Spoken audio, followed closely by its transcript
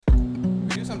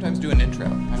sometimes do an intro.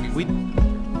 I mean,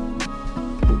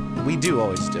 we do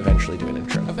always eventually do an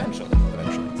intro. Eventually.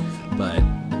 But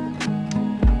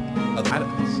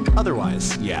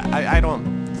otherwise, yeah, I don't.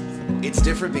 It's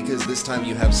different because this time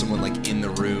you have someone like in the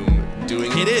room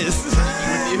doing It is. with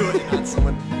you, and not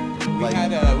someone.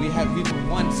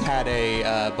 We've once had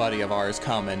a buddy of ours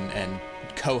come and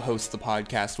co-host the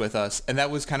podcast with us, and that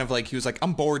was kind of like, he was like,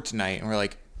 I'm bored tonight, and we're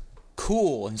like,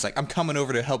 cool, and he's like, I'm coming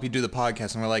over to help you do the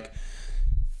podcast, and we're like,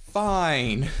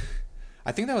 fine.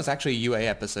 I think that was actually a UA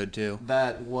episode too.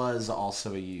 That was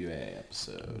also a UA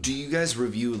episode. Do you guys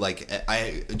review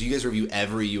do you guys review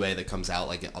every UA that comes out?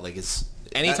 Like it's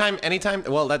Anytime.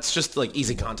 Well, that's just like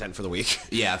easy content for the week.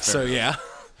 Yeah. So enough. yeah.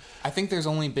 I think there's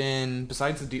only been,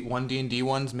 besides the One D&D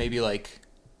ones, maybe like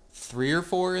 3 or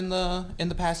 4 in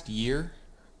the past year.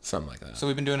 Something like that. So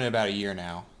we've been doing it about a year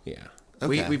now. Yeah.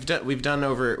 Okay. We've done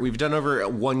over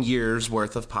 1 year's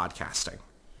worth of podcasting,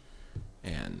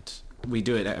 and we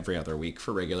do it every other week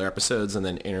for regular episodes, and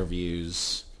then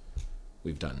interviews.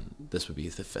 This would be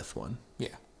the 5th one. Yeah.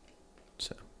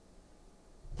 So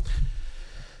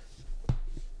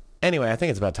anyway, I think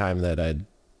it's about time that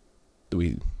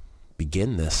we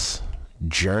begin this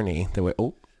journey.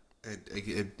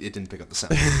 It didn't pick up the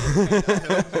sound.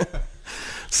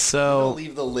 So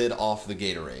leave the lid off the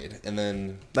Gatorade, and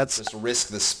then just risk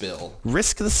the spill.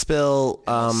 Risk the spill.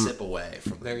 Sip away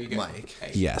from There you go. Mike.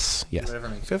 Hey, Yes. whatever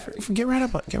makes you Get right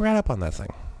up on that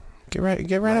thing. Get right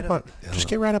up on. Just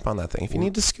get right up on that thing. If you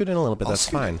need to scoot in a little bit, that's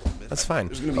fine. That's fine.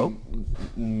 There's gonna be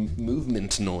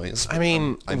movement noise. I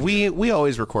mean, we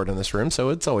always record in this room, so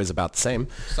it's always about the same.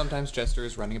 Sometimes Jester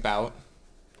is running about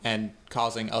and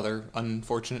causing other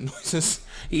unfortunate noises.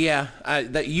 Yeah,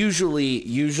 that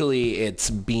usually it's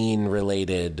bean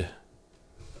related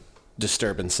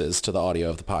disturbances to the audio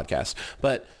of the podcast.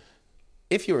 But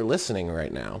if you are listening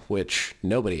right now, which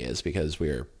nobody is because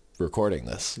we're recording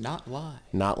this, Not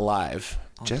live.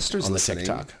 Jester's on the listening.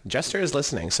 TikTok. Jester is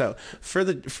listening. So for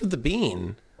the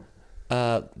bean,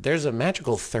 there's a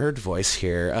magical third voice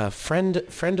here. A friend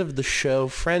of the show,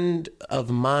 friend of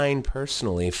mine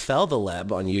personally,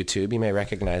 Feltheleb on YouTube. You may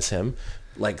recognize him.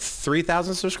 Like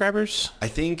 3,000 subscribers. I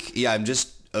think, yeah, I'm just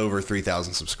over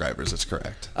 3,000 subscribers. That's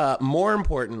correct. More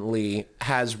importantly,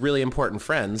 has really important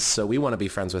friends. So we want to be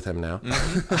friends with him now.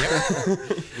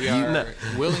 We are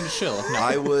willing to chill. If not.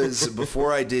 I was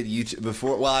before I did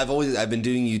YouTube. I've been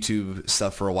doing YouTube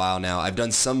stuff for a while now. I've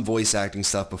done some voice acting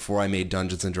stuff before I made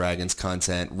Dungeons and Dragons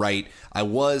content. Right, I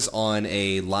was on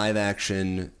a live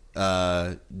action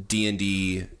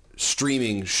D&D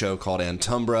streaming show called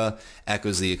Antumbra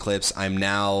Echoes the Eclipse. I'm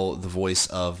now the voice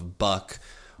of Buck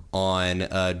on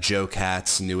Joe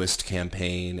Cat's newest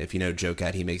campaign. If you know Joe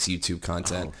Cat, he makes YouTube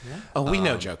content. We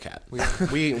know Joe Cat.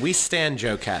 We stand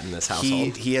Joe Cat in this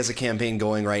household. He has a campaign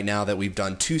going right now that we've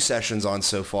done 2 sessions on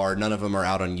so far. None of them are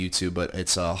out on YouTube, but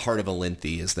it's Heart of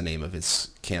Alinthi is the name of his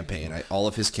campaign. All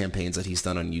of his campaigns that he's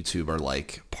done on YouTube are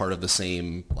like part of the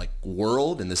same like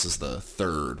world, and this is the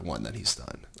 3rd one that he's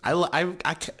done. I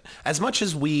as much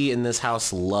as we in this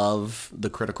house love the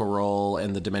Critical Role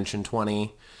and the Dimension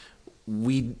 20,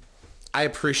 I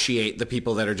appreciate the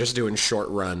people that are just doing short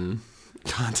run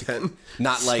content.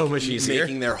 Not so like much easier.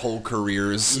 making their whole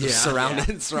careers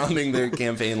surrounding their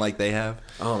campaign like they have.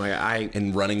 Oh my God.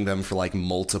 And running them for like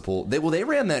multiple. They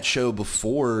ran that show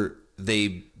before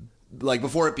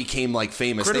before it became like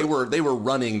famous. They were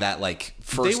running that like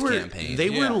first campaign.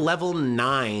 They were level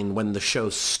 9 when the show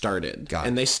started.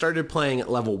 And they started playing at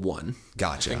level 1.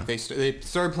 Gotcha. I think they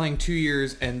started playing 2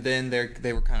 years, and then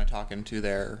they were kind of talking to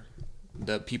the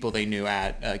people they knew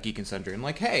at Geek and Sundry, and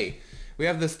like, hey, we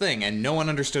have this thing, and no one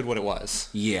understood what it was.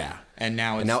 Yeah. And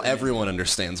now everyone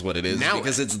understands what it is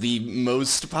because it's the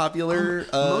most popular,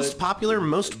 most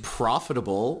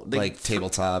profitable,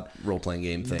 tabletop role-playing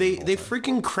game thing. They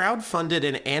freaking crowdfunded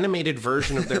an animated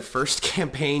version of their first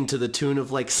campaign to the tune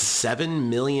of like $10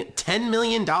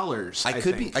 million.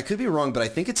 I could be wrong, but I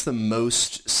think it's the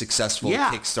most successful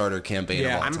Kickstarter campaign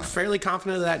of all time. I'm fairly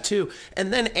confident of that too.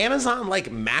 And then Amazon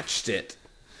like matched it.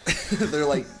 They're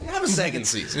like, have a second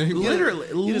season. Literally.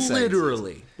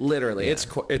 Yeah.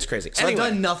 It's crazy. So anyway, I've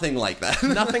done nothing like that.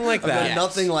 Nothing like that. I've done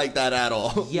nothing like that at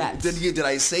all. Yes. Did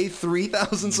I say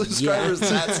 3,000 subscribers?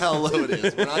 That's how low it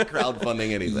is. We're not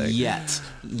crowdfunding anything. Yet.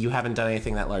 You haven't done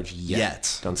anything that large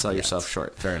yet. Don't sell yourself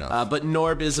short. Fair enough. But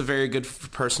Norb is a very good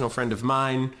personal friend of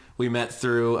mine. We met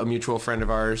through a mutual friend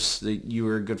of ours that you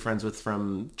were good friends with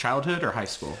from childhood or high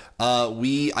school. I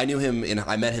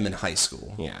met him in high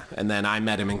school. Yeah, and then I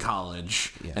met him in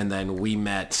college, and then we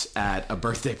met at a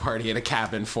birthday party at a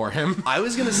cabin for him. I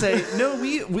was gonna say no.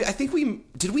 I think we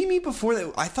Did we meet before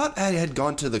that? I thought I had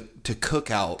gone to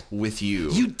Cookout with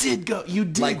you. You did go. You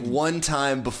did. Like one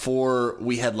time before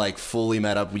we had like fully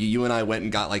met up, you and I went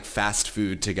and got like fast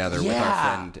food together with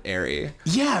our friend Ari.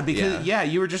 Yeah, because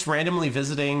you were just randomly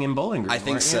visiting in Bowling Green. I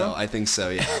think so.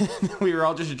 Yeah. We were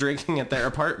all just drinking at their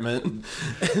apartment,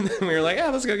 and then we were like,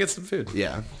 let's go get some food.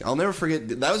 Yeah, I'll never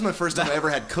forget. That was my first time I ever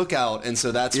had Cookout, and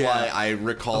so that's why I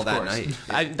recall that night.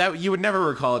 You would never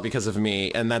recall it because of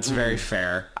me, and that's very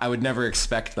fair. I would never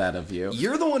expect that of you.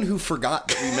 You're the one who forgot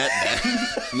that we met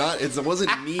then. It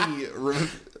wasn't me.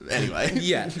 Anyway.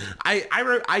 Yeah.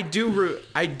 I do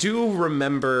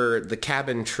remember the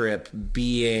cabin trip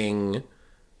being...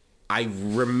 I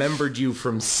remembered you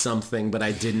from something, but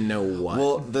I didn't know what.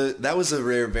 Well, that was a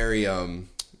very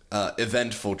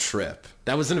eventful trip.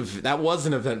 That was an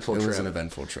eventful trip. It was an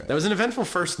eventful trip. That was an eventful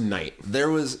first night. There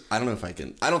was... I don't know if I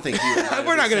can... I don't think you...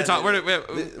 We're not going to talk...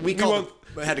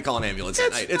 We had to call an ambulance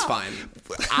that night. It's fine.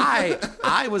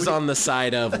 I was on the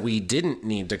side of we didn't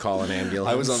need to call an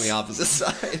ambulance. I was on the opposite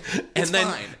side. It's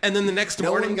fine. And then the next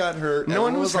morning... No one got hurt. No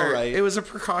one was hurt. All right. It was a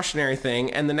precautionary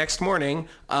thing. And the next morning,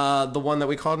 the one that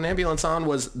we called an ambulance on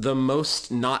was the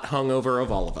most not hungover of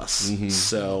all of us. Mm-hmm.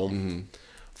 So... Mm-hmm.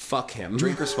 Fuck him.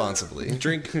 Drink responsibly.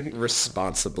 Drink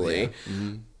responsibly. Yeah.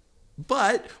 Mm-hmm.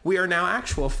 But we are now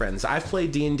actual friends. I've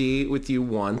played D&D with you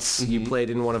once. Mm-hmm. You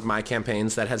played in one of my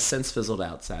campaigns that has since fizzled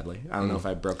out, sadly. I don't know if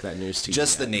I broke that news to you.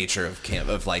 Just the nature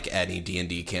of like any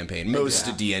D&D campaign.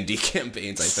 Most D&D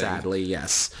campaigns, I think. Sadly,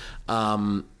 yes.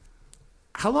 How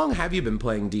long have you been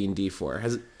playing D&D for?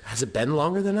 Has it been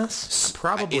longer than us?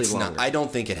 Probably longer. I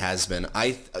don't think it has been.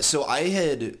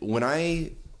 When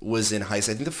I was in high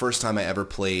school, I think the first time I ever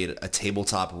played a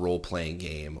tabletop role-playing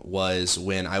game was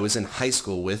when I was in high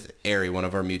school with Ari, one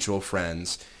of our mutual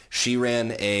friends. She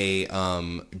ran a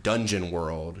Dungeon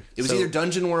World. It was either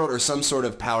Dungeon World or some sort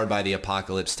of Powered by the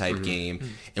Apocalypse type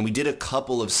game. And we did a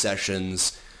couple of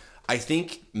sessions. I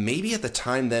think maybe at the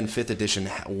time then 5th edition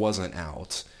wasn't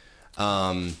out.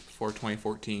 For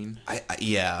 2014.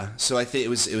 So I think it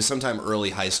was sometime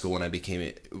early high school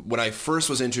when I first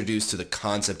was introduced to the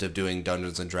concept of doing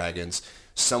Dungeons and Dragons.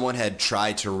 Someone had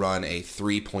tried to run a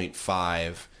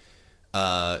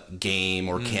 3.5 game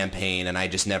or campaign, and I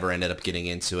just never ended up getting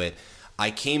into it. I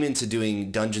came into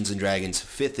doing Dungeons and Dragons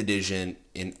 5th edition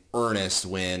in earnest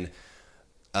when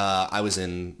I was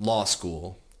in law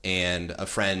school. And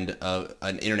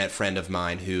an internet friend of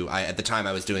mine who at the time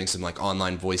I was doing some like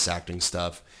online voice acting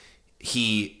stuff.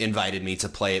 He invited me to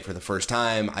play it for the first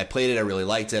time. I played it. I really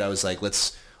liked it. I was like,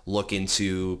 let's look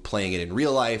into playing it in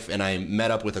real life. And I met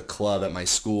up with a club at my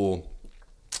school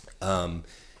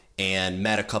and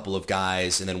met a couple of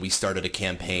guys. And then we started a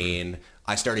campaign.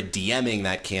 I started DMing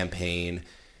that campaign.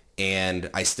 And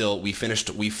we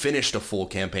finished a full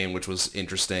campaign, which was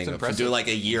interesting. Doing like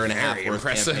a year and a half worth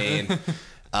campaign.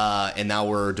 And now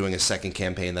we're doing a second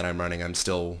campaign that I'm running. I'm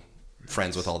still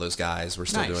friends with all those guys. We're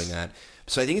still doing that.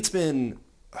 So I think it's been,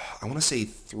 I want to say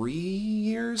 3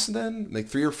 years then, like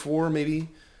 3 or 4 maybe.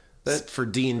 For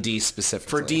D&D specifically.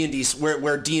 For D&D,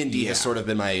 where D&D has sort of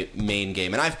been my main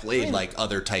game. And I've played like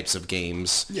other types of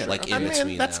games in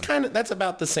between them. That's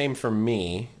about the same for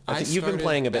me. I think you've been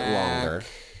playing a bit longer.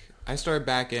 I started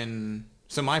back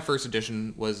so my first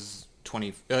edition was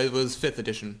it was 5th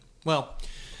edition. Well,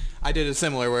 I did a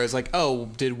similar where it's like,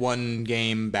 did one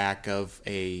game back of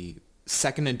a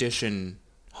 2nd edition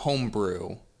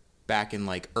homebrew back in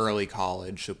like early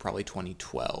college, so probably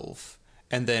 2012.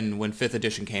 And then when 5th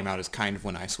edition came out is kind of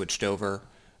when I switched over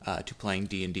to playing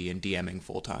D&D and DMing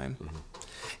full time. Mm-hmm.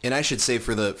 And I should say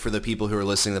for the people who are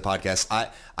listening to the podcast,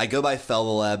 I go by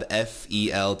Feltheleb,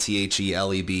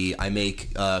 Feltheleb. I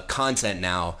make content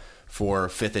now for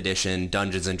 5th edition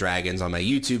Dungeons and Dragons on my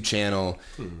YouTube channel,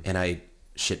 and I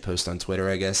shitpost on Twitter,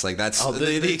 I guess. Like that's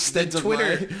the extent of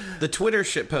Twitter. The Twitter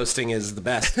shitposting is the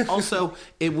best. Also,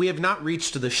 we have not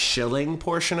reached the shilling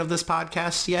portion of this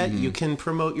podcast yet. Mm-hmm. You can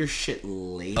promote your shit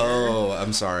later. Oh,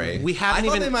 I'm sorry. We haven't I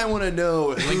thought they might want to know.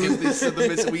 Link in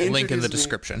the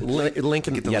description. Link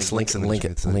in the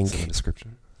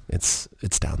description. It's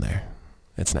down there.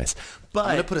 It's nice. But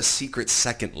I'm going to put a secret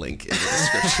second link in the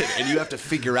description, and you have to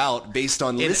figure out, based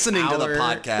on listening to the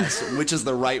podcast, which is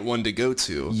the right one to go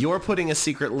to. You're putting a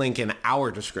secret link in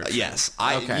our description. Yes.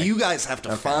 You guys have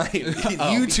to find,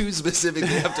 you two specifically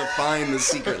have to find the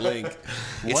secret link.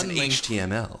 It's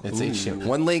HTML. It's HTML.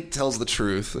 One link tells the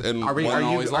truth, and are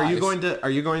you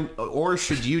going, or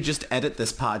should you just edit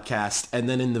this podcast, and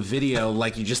then in the video,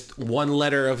 like you just one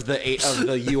letter of the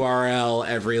URL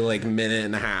every like minute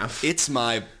and a half? It's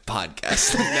my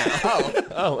podcast now.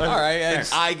 All right.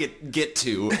 I get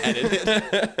to edit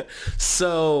it.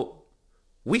 So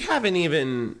we haven't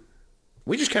even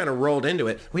we just kind of rolled into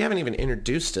it. We haven't even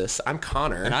introduced us. I'm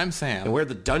Connor. And I'm Sam. And we're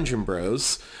the Dungeon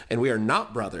Bros. And we are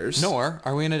not brothers. Nor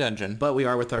are we in a dungeon. But we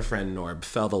are with our friend Norb,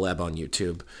 Feltheleb on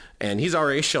YouTube. And he's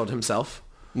already showed himself.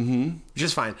 Mm-hmm.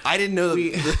 Just fine. I didn't know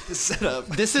the setup.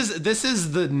 This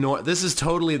is the norm. This is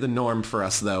totally the norm for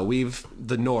us, though.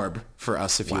 The Norb for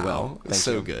us, if you will. Thank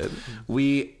so you. Good.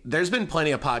 There's been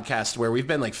plenty of podcasts where we've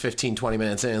been like 15, 20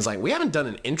 minutes in. And it's like, we haven't done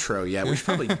an intro yet. We should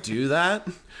probably do that.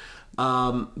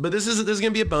 But this is going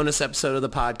to be a bonus episode of the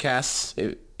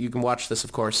podcast. You can watch this,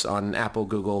 of course, on Apple,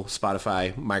 Google,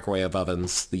 Spotify, microwave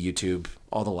ovens, the YouTube,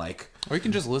 all the like. Or you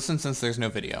can just listen since there's no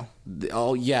video.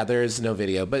 Oh, yeah, there is no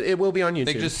video, but it will be on YouTube.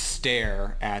 They just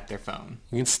stare at their phone.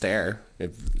 You can stare.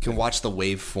 You can watch the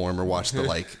waveform or watch the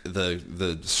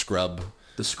the scrub.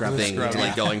 The scrub thing,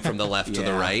 like going from the left to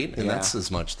the right, and that's as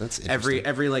much. That's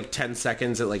every like 10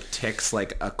 seconds it like ticks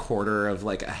like a quarter of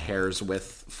like a hair's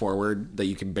width forward that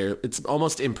you can barely. It's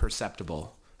almost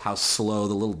imperceptible how slow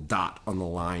the little dot on the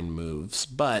line moves,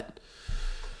 but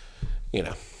you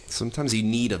know. Sometimes you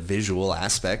need a visual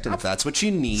aspect, and if that's what you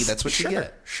need, that's what you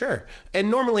get. Sure. And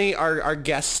normally our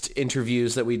guest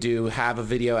interviews that we do have a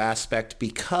video aspect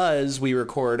because we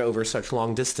record over such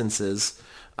long distances.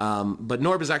 But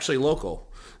Norb is actually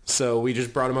local, so we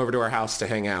just brought him over to our house to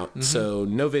hang out. Mm-hmm. So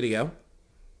no video.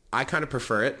 I kind of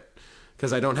prefer it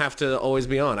because I don't have to always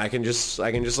be on. I can just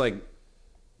like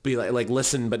be like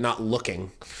listen but not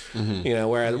looking. Mm-hmm. You know,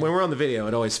 whereas when we're on the video,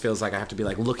 it always feels like I have to be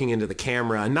like looking into the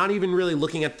camera and not even really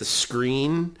looking at the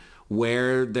screen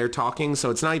where they're talking. So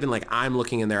it's not even like I'm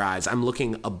looking in their eyes. I'm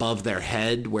looking above their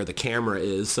head where the camera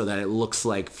is so that it looks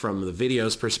like from the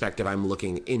video's perspective, I'm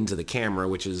looking into the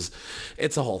camera,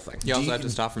 it's a whole thing. You also have to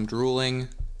stop from drooling.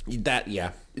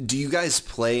 Yeah. Do you guys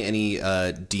play any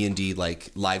D&D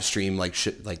like live stream like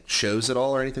shows at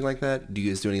all or anything like that? Do you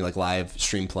guys do any like live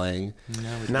stream playing?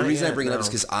 No. The reason I bring it up is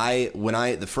because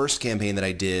the first campaign that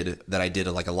I did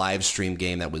like a live stream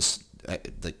game that was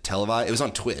like televised. It was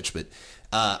on Twitch, but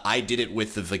I did it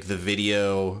with the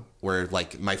video where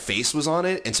like my face was on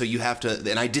it, and so you have to.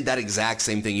 And I did that exact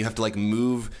same thing. You have to like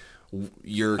move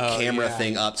your camera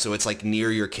thing up so it's like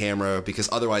near your camera, because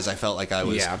otherwise I felt like I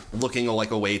was looking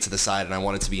like away to the side and I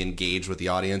wanted to be engaged with the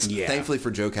audience. Yeah. Thankfully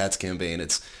for Joe Cat's campaign,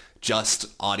 it's just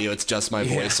audio, it's just my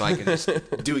voice, so I can just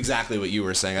do exactly what you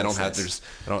were saying.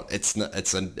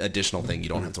 It's an additional thing you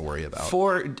don't have to worry about.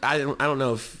 I don't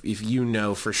know if you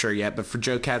know for sure yet, but for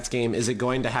Joe Cat's game, is it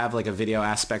going to have like a video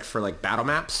aspect for like battle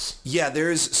maps? Yeah, there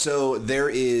is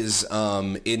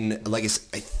in like I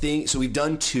think so we've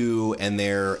done 2 and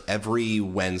they're every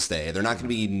Wednesday. They're not going to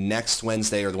be next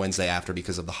Wednesday or the Wednesday after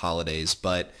because of the holidays,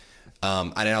 but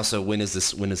and also when is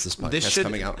this podcast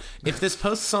coming out? If this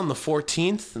posts on the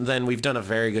 14th, then we've done a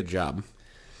very good job.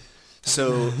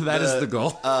 So that is the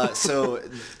goal. So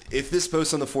if this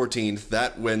posts on the 14th,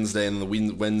 that Wednesday and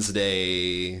the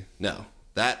Wednesday,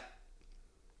 I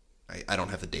don't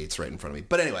have the dates right in front of me.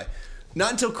 But anyway,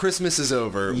 not until Christmas is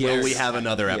over will we have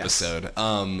another episode.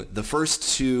 Yes. The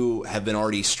first 2 have been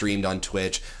already streamed on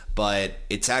Twitch, but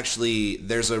it's actually,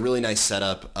 there's a really nice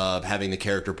setup of having the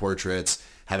character portraits,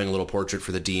 having a little portrait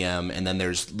for the DM, and then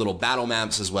there's little battle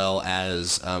maps as well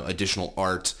as additional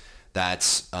art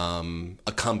that's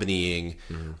accompanying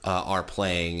our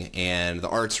playing, and the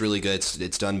art's really good.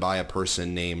 It's done by a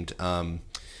person named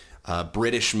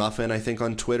British Muffin, I think,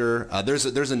 on Twitter.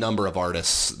 There's a number of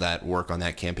artists that work on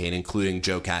that campaign, including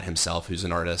Joe Cat himself, who's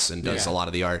an artist and does a lot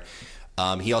of the art.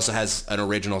 He also has an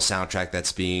original soundtrack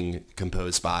that's being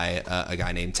composed by a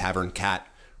guy named Tavern Cat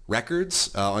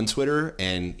Records on Twitter,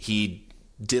 and he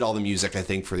did all the music, I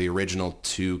think, for the original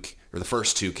 2 or the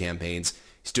first 2 campaigns.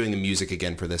 He's doing the music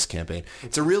again for this campaign.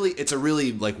 It's a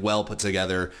really like well put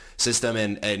together system,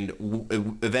 and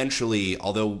eventually,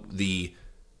 although the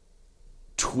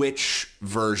Twitch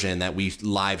version that we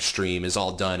live stream is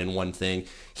all done in one thing,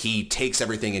 he takes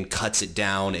everything and cuts it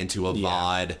down into a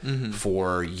VOD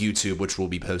for YouTube, which will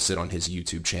be posted on his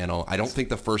YouTube channel. I don't think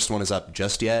the first one is up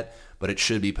just yet, but it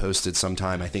should be posted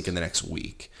sometime, I think, in the next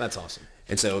week. That's awesome.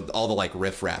 And so all the like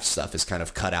riff-raff stuff is kind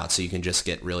of cut out, so you can just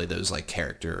get really those like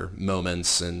character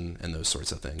moments and those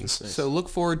sorts of things. Nice. So look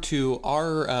forward to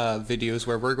our videos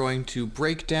where we're going to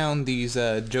break down these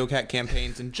Joe Cat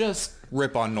campaigns and just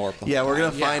rip on Norb. Yeah, we're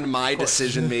going to find my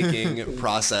decision-making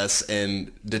process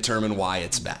and determine why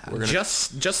it's bad.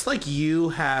 Just like you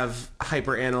have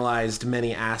hyper-analyzed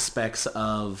many aspects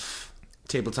of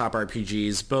tabletop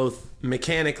RPGs, both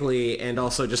mechanically and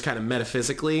also just kind of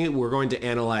metaphysically, we're going to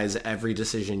analyze every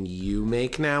decision you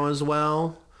make now as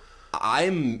well.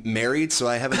 I'm married, so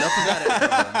I have enough of that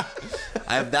at home.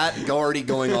 I have that already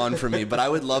going on for me, but I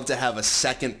would love to have a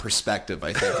second perspective,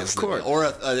 I think. Of course. Or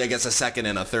I guess a second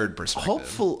and a third perspective.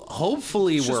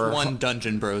 Hopefully It's we're... just one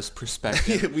Dungeon Bros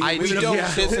perspective. we don't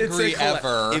yeah. disagree It's a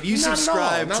ever. If you Not at all,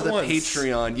 subscribe not to the once.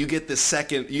 Patreon, you get the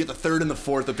third and the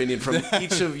fourth opinion from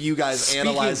each of you guys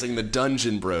analyzing the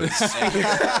Dungeon Bros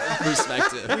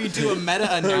perspective. We do a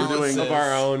meta-analysis. of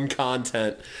our own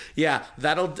content. Yeah,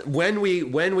 that'll when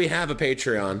we have a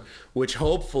Patreon, which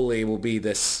hopefully will be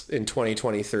this in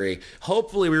 2023.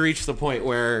 Hopefully we reach the point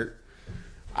where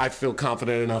I feel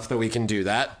confident enough that we can do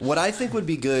that. What I think would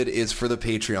be good is for the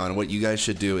Patreon, what you guys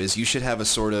should do is you should have a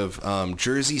sort of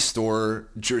Jersey Shore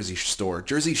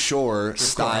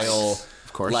style,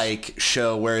 Of course. like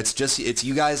show where it's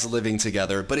you guys living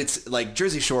together, but it's like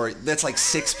Jersey Shore. That's like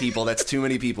 6 people. That's too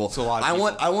many people. It's a lot of I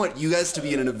people. want you guys to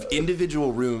be in an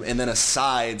individual room and then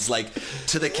asides like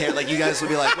to the camera. Like you guys would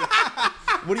be like.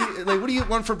 What do you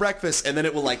want for breakfast? And then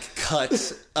it will like cut,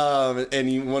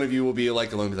 and one of you will be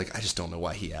like alone, and be like, I just don't know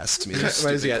why he asks me this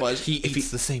Why does he stupid ask- question. He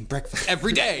eats the same breakfast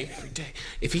every day.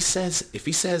 If he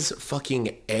says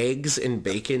fucking eggs and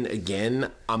bacon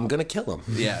again, I'm gonna kill him.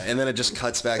 Yeah, and then it just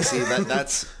cuts back. See,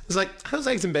 that's It's like, how's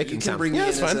eggs and bacon you can sound? bring me Yeah, in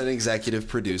that's as fine. an executive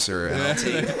producer, and I'll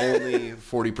take only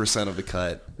 40% of the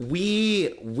cut.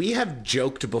 We have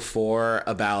joked before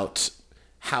about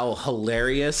how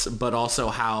hilarious, but also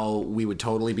how we would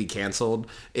totally be canceled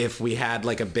if we had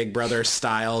like a Big Brother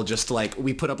style, just like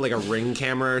we put up like a Ring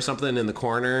camera or something in the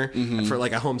corner for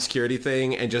like a home security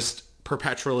thing and just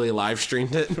perpetually live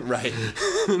streamed it. Right.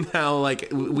 How like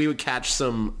we would catch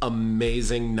some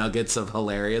amazing nuggets of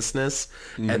hilariousness,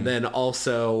 and then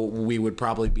also we would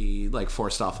probably be like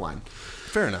forced offline.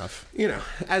 Fair enough. You know,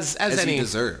 as you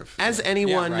deserve. as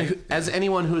anyone Yeah, right. as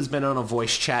anyone who has been on a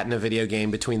voice chat in a video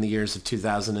game between the years of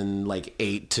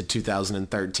 2008 to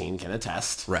 2013 can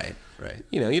attest. Right.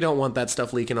 You know, you don't want that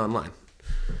stuff leaking online.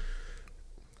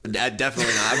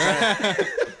 Definitely not.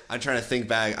 I'm trying to think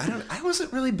back. I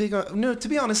wasn't really big on. No, to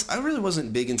be honest, I really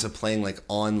wasn't big into playing like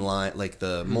online, like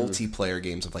the multiplayer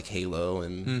games of like Halo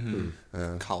and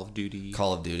Call of Duty.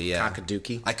 Call of Duty. Yeah,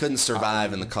 Cock-a-dookey. I couldn't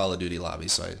survive in the Call of Duty lobby,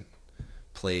 so I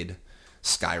played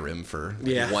Skyrim for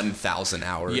Yeah. 1,000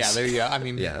 hours. Yeah, there you go. I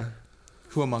mean, Yeah.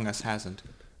 who among us hasn't?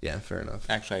 Yeah, fair enough.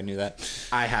 Actually, I knew that.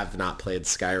 I have not played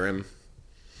Skyrim.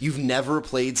 You've never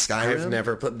played Skyrim? I've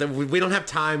never played. We don't have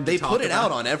time. They to put talk it about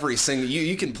out on every single.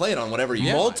 You can play it on whatever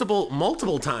you want.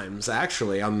 multiple times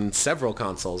actually on several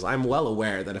consoles. I'm well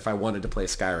aware that if I wanted to play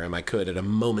Skyrim, I could at a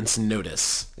moment's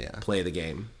notice play the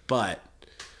game. But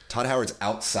Todd Howard's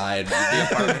outside the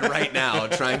apartment right now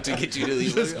trying to get you to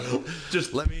leave.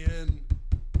 Just let me in.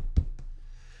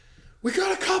 we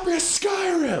got a copy of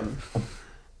Skyrim.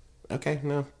 Okay,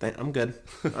 no, I'm good.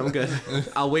 I'm good.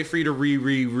 I'll wait for you to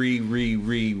re-release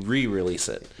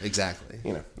it. Exactly.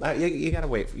 You know, you gotta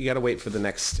wait. You gotta wait for the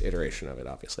next iteration of it,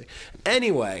 obviously.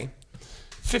 Anyway,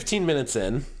 15 minutes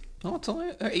in. Oh, it's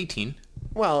only 18.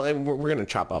 Well, and we're gonna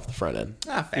chop off the front end.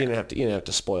 Fair. You don't have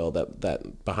to spoil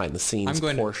that behind the scenes. I'm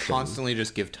going portion. to constantly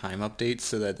just give time updates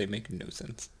so that they make no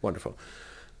sense. Wonderful.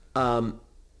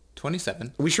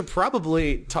 27. We should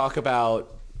probably talk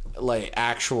about like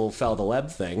actual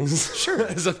Feltheleb things, sure,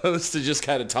 as opposed to just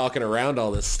kind of talking around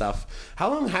all this stuff. How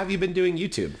long have you been doing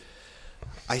YouTube?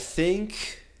 I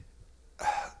think.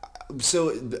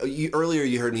 So earlier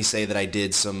you heard me say that I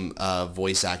did some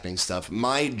voice acting stuff.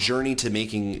 My journey to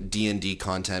making D&D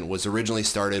content was originally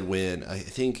started when I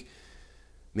think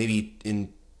maybe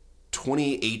in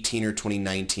 2018 or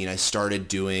 2019 I started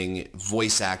doing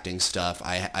voice acting stuff.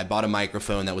 I bought a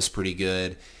microphone that was pretty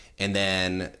good. And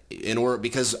then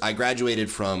because I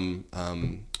graduated from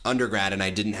undergrad and I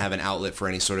didn't have an outlet for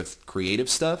any sort of creative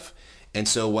stuff. And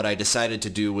so what I decided to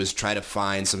do was try to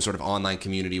find some sort of online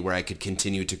community where I could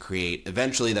continue to create.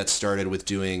 Eventually that started with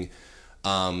doing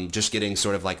just getting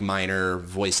sort of like minor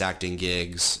voice acting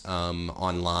gigs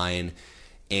online.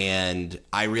 And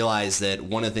I realized that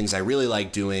one of the things I really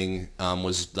liked doing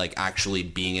was like actually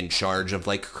being in charge of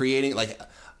like creating like.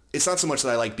 It's not so much that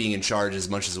I like being in charge as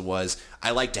much as it was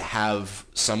I like to have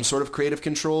some sort of creative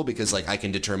control because like I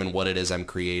can determine what it is I'm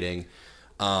creating.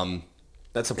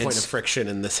 That's a point of friction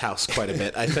in this house quite a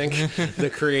bit, I think. The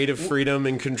creative freedom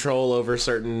and control over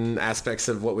certain aspects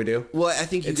of what we do. Well, I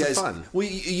think you It's guys, fun. well,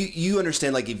 you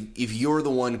understand, like, if you're the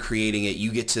one creating it,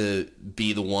 you get to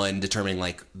be the one determining,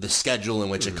 like, the schedule in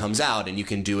which it comes out, and you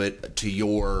can do it to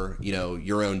your,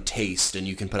 your own taste, and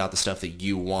you can put out the stuff that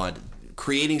you want.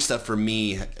 Creating stuff for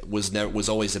me was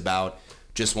always about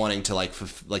just wanting to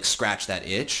like scratch that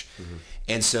itch.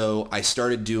 And so I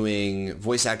started doing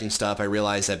voice acting stuff. I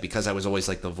realized that because I was always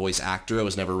like the voice actor, I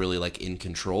was never really like in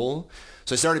control.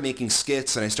 So I started making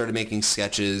skits and I started making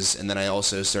sketches, and then I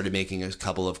also started making a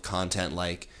couple of content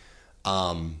like,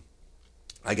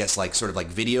 I guess like sort of like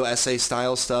video essay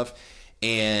style stuff.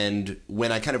 And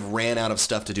when I kind of ran out of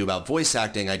stuff to do about voice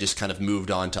acting, I just kind of moved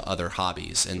on to other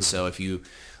hobbies. And so if you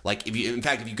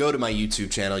go to my YouTube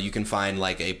channel, you can find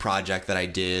like a project that I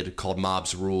did called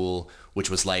Mob's Rule, which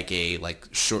was like a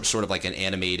sort of like an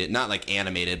animated, not like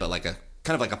animated, but like a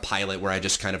kind of like a pilot where I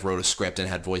just kind of wrote a script and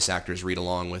had voice actors read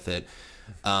along with it.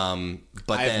 But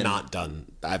I've not gone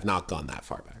that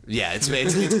far back. Yeah, it's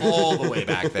all the way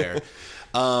back there.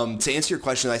 To answer your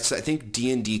question, I think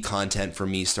D&D content for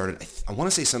me started, I want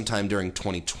to say sometime during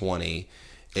 2020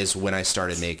 is when I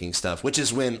started making stuff, which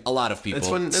is when a lot of people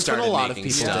That's when a lot of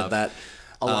people did that.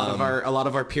 A lot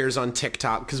of our peers on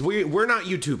TikTok, because we're not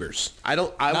YouTubers.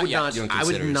 I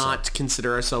would not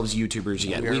consider ourselves YouTubers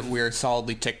yet. We're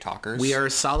solidly TikTokers. We are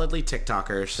solidly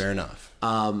TikTokers. Fair enough.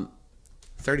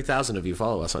 30,000 of you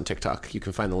follow us on TikTok. You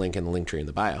can find the link in the link tree in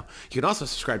the bio. You can also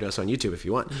subscribe to us on YouTube if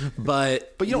you want.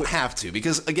 But you don't have to,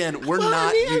 because again, we're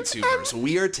not YouTubers.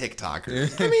 We are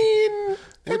TikTokers.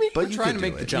 But you're trying to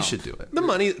make the jump. You should do it.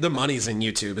 The money's in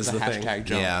YouTube is the thing. Hashtag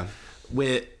jump. Yeah.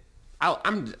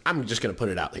 I'm just going to put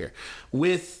it out here.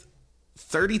 With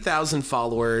 30,000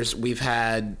 followers, we've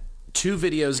had 2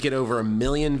 videos get over 1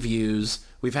 million views.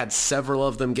 We've had several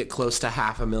of them get close to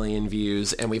 500,000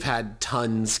 views, and we've had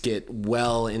tons get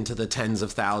well into the tens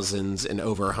of thousands and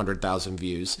over 100,000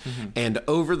 views. And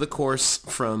over the course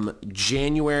from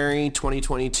January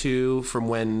 2022, from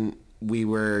when we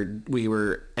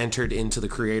were entered into the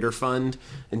Creator Fund,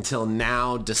 until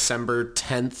now, December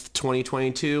 10th,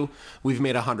 2022, we've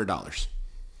made $100.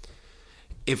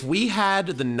 If we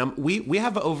had we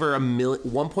have over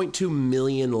 1.2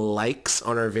 million likes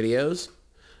on our videos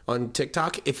on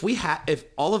TikTok. If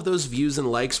all of those views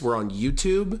and likes were on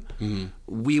YouTube,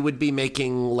 we would be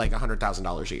making like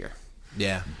 $100,000 a year.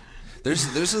 Yeah.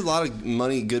 There's a lot of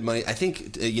money, good money. I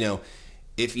think,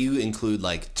 if you include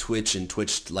like Twitch and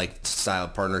Twitch like style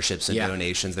partnerships and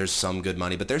donations, there's some good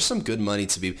money, but there's some good money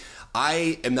to be.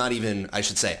 I'm not even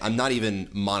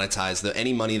monetized.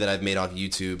 Any money that I've made off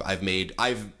YouTube, I've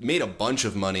made a bunch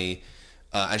of money.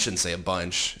 I shouldn't say a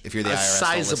bunch. If you're the IRS,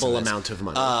 sizable amount of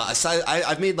money.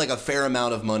 I've made like a fair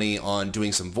amount of money on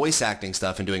doing some voice acting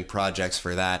stuff and doing projects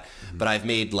for that. But I've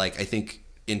made like, I think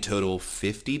in total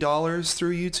 $50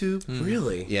 through YouTube.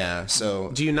 Really? Yeah.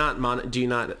 So do you not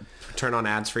turn on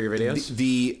ads for your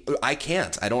videos? I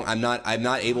can't. I'm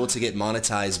not able to get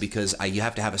monetized because you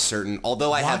have to have a certain.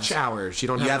 Although I watch hours. You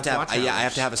don't have to watch hours. Yeah, I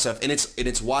have to have a stuff, and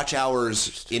it's watch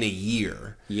hours in a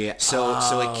year. Yeah.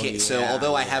 So it can't. So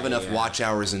although I have enough watch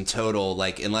hours in total,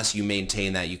 like unless you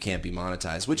maintain that, you can't be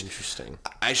monetized. Which interesting.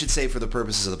 I should say for the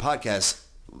purposes of the podcast,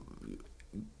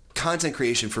 content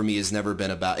creation for me has never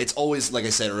been about. It's always, like I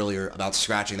said earlier, about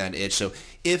scratching that itch. So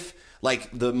if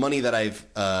like the money that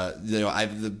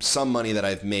some money that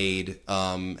I've made,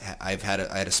 I had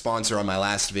a sponsor on my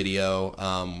last video,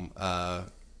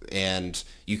 and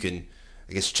you can,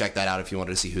 I guess, check that out if you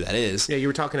wanted to see who that is. Yeah, you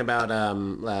were talking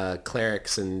about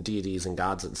clerics and deities and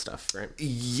gods and stuff, right?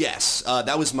 Yes,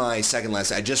 that was my second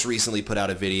lesson. I just recently put out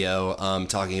a video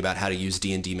talking about how to use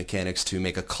D&D mechanics to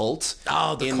make a cult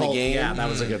in the game. Yeah, that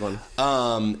was a good one.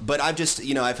 But I've just,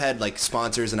 I've had like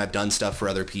sponsors and I've done stuff for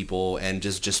other people and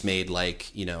just made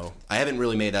like, I haven't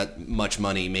really made that much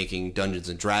money making Dungeons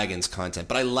and Dragons content,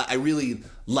 but I really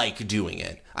like doing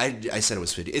it. I said it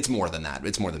was 50. It's more than that.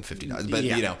 It's more than $50. But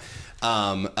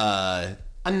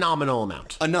a nominal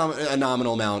amount. A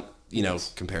nominal amount,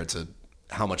 compared to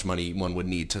how much money one would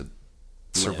need to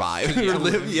survive or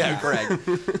live. Yeah, correct.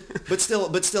 But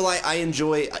still, I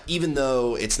enjoy, even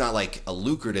though it's not like a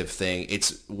lucrative thing.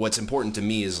 It's what's important to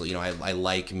me is I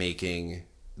like making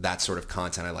that sort of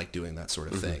content. I like doing that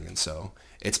sort of thing, and so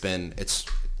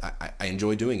I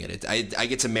enjoy doing it. I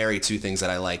get to marry two things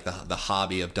that I like: the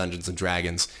hobby of Dungeons and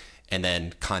Dragons, and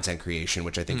then content creation,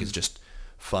 which I think is just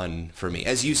fun for me.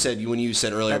 As you said, when you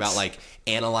said earlier about like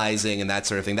analyzing and that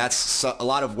sort of thing, that's a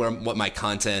lot of what my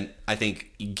content, I think,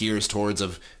 gears towards,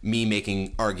 of me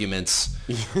making arguments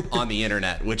on the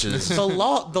internet, which is the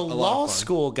law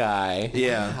school guy.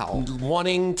 Yeah.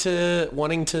 Wanting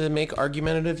to make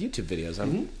argumentative YouTube videos.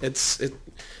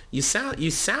 You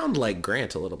sound like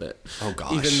Grant a little bit. Oh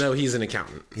gosh. Even though he's an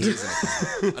accountant.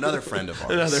 Another friend of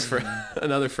ours.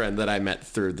 Another friend that I met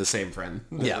through the same friend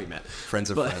that we met. Friends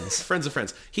of friends. Friends of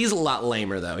friends. He's a lot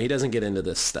lamer though. He doesn't get into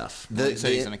this stuff. So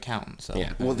he's an accountant. So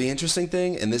yeah. Well, the interesting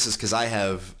thing, and this is because I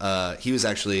have he was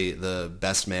actually the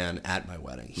best man at my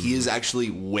wedding. He is actually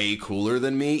way cooler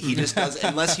than me. He just does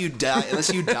unless you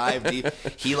dive deep.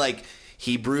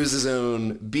 He brews his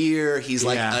own beer. He's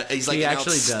like an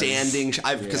outstanding.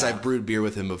 I've brewed beer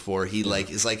with him before. He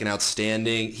is like an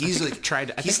outstanding. He's like I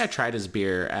think I tried his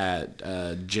beer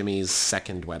at Jimmy's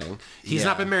second wedding. He's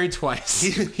not been married twice.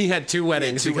 He had two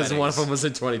weddings because one of them was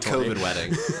in 2020. COVID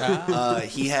wedding.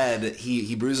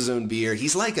 He brews his own beer.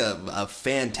 He's like a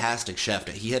fantastic chef.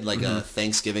 He had like a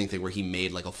Thanksgiving thing where he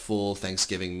made like a full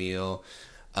Thanksgiving meal.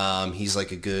 He's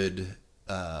like a good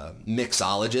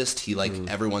mixologist. He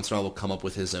every once in a while will come up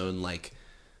with his own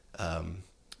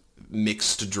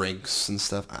mixed drinks and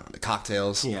stuff. I don't know,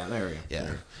 cocktails. Yeah, there we go.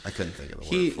 Yeah, I couldn't think of the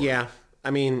word for it. Yeah,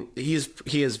 I mean, he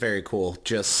is very cool.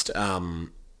 Just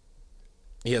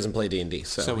he hasn't played D&D,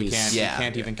 so we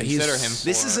can't even consider him for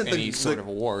any sort of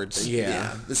awards.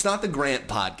 Yeah, it's not the Grant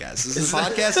podcast. This is a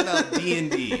podcast about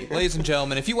D&D. Ladies and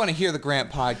gentlemen, if you want to hear the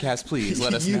Grant podcast, please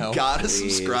let us know. You gotta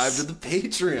subscribe to the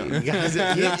Patreon. You guys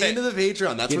get into the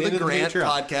Patreon. That's what the Grant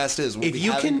podcast is.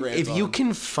 If you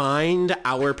can find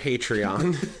our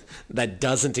Patreon that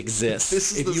doesn't exist,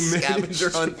 this is the Scavenger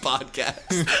Hunt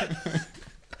podcast.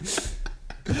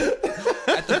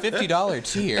 At the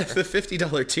 $50 tier. At the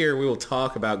 $50 tier, we will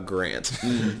talk about Grant.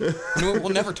 We'll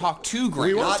never talk to Grant.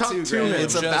 We won't talk to him.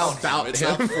 It's about him. It's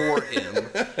not for him.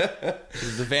 This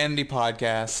is the Vanity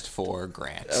podcast for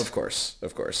Grant. Of course.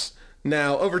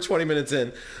 Now, over 20 minutes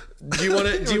in, do you want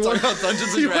to talk about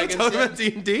Dungeons and Dragons? Talk about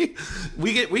D&D?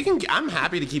 We can. I'm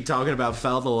happy to keep talking about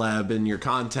Feltheleb and your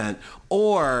content,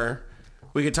 or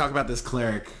we could talk about this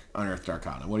cleric Unearthed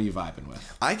Arcana. What are you vibing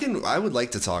with? I would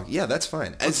like to talk. Yeah, that's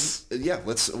fine. How do you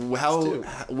want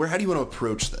to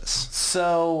approach this?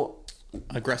 So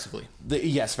aggressively.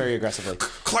 Yes, very aggressively.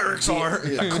 Clerics are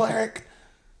a cleric.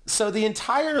 So the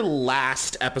entire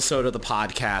last episode of the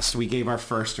podcast, we gave our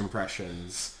first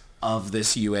impressions of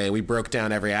this UA. We broke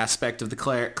down every aspect of the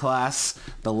cleric class,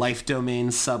 the life domain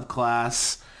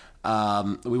subclass.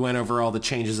 We went over all the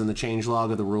changes in the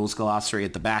changelog of the rules glossary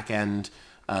at the back end.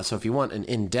 So if you want an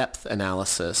in-depth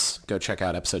analysis, go check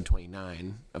out episode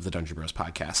 29 of the Dungeon Bros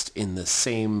podcast in the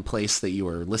same place that you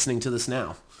are listening to this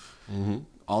now. Mm-hmm.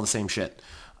 All the same shit.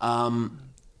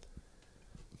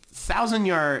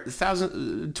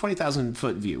 20,000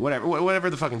 foot view, whatever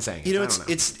the fucking saying.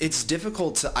 It's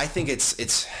difficult to. I think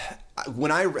it's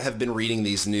when I have been reading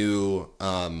these new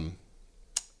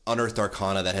Unearthed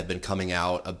Arcana that have been coming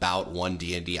out about One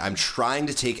D&D, I'm trying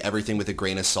to take everything with a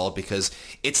grain of salt because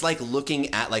it's like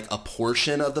looking at like a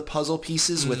portion of the puzzle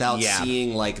pieces without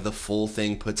seeing like the full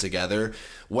thing put together.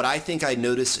 What I think I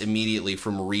noticed immediately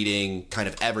from reading kind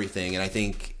of everything, and I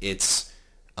think it's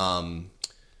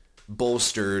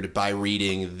bolstered by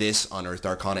reading this Unearthed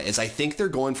Arcana, is I think they're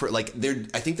going for I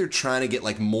think they're trying to get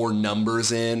like more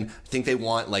numbers in. I think they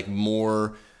want like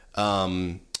more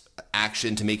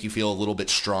action to make you feel a little bit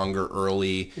stronger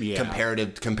early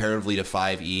comparatively to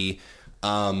 5e.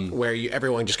 Where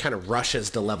everyone just kind of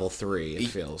rushes to level 3, it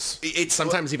feels. It's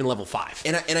sometimes even level 5.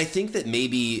 And I think that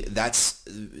maybe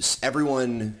that's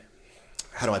everyone.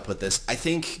 How do I put this? I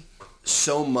think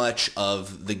so much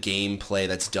of the gameplay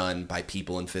that's done by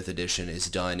people in 5th edition is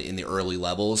done in the early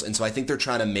levels. And so I think they're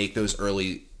trying to make those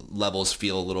early levels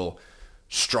feel a little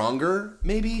stronger,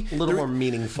 maybe a little more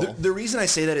meaningful. The reason I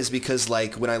say that is because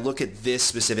like when I look at this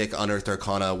specific Unearthed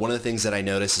Arcana, one of the things that I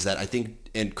notice is that I think,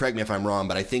 and correct me if I'm wrong,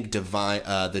 but I think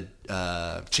the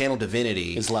Channel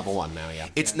Divinity is level 1 now. Yeah,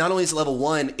 it's not only is it level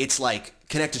 1, it's like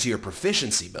connected to your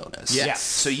proficiency bonus. Yes.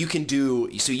 So you can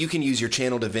use your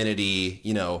Channel Divinity.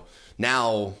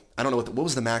 Now I don't know what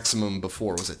was the maximum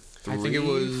before. Was it 3? I think it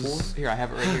was 4? Here, I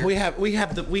have it right here.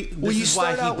 You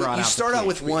start out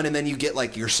with 1, and then you get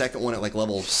like your second one at like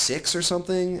level 6 or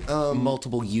something.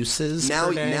 Multiple uses.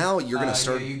 Now you're gonna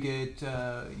start. You get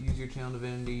use your Channel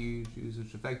Divinity. You choose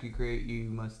which effect you create. You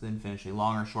must then finish a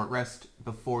long or short rest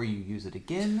before you use it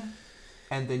again,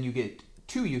 and then you get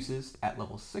 2 uses at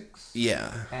level 6.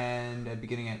 Yeah. And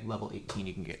beginning at level 18,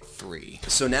 you can get 3.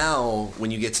 So now,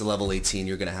 when you get to level 18,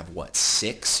 you're going to have,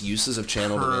 6 uses of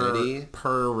Channel Divinity?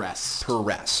 Per rest.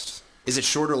 Is it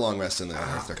short or long rest in the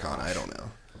Unearthed Arcana? I don't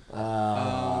know.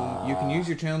 You can use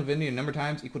your Channel Divinity a number of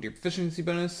times equal to your proficiency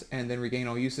bonus, and then regain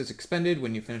all uses expended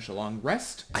when you finish a long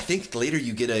rest. I think later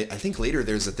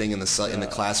there's a thing in the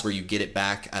class where you get it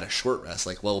back at a short rest,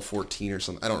 like level 14 or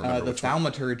something. I don't remember. The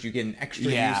Thaumaturge, you get an extra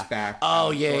use back.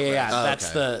 Oh yeah.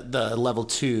 That's the level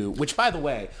 2. Which, by the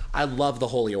way, I love the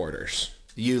Holy Orders.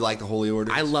 You like the Holy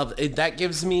Orders? I love it. That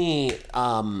gives me.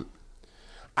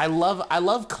 I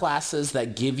love classes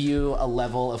that give you a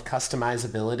level of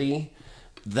customizability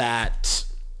that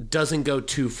doesn't go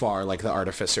too far like the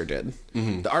Artificer did.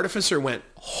 The Artificer went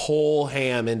whole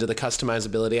ham into the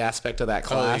customizability aspect of that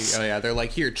class. Oh yeah, they're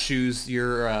like, here, choose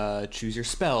your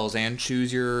spells and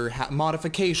choose your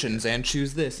modifications and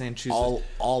choose this and choose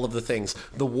all of the things.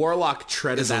 The Warlock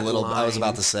treaded that line. I was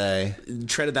about to say.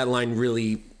 Treaded that line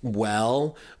really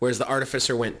well, whereas the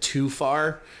Artificer went too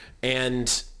far.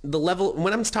 And the level,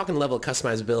 when I'm talking level of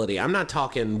customizability, I'm not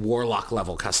talking Warlock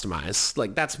level customize.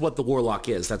 Like, that's what the Warlock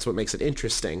is. That's what makes it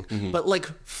interesting. But like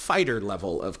fighter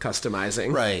level of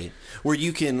customizing. Right. Where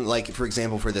you can, like, for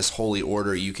example, for this Holy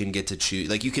Order, you can get to choose,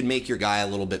 like, you can make your guy a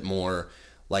little bit more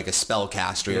like a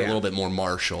spellcaster, a little bit more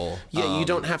martial. Yeah, you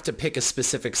don't have to pick a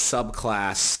specific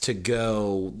subclass to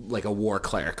go like a war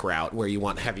cleric route where you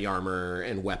want heavy armor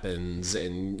and weapons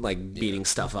and like beating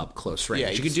stuff up close range.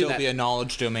 Yeah, you can do still that. be a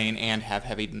knowledge domain and have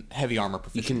heavy armor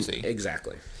proficiency.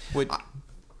 Exactly.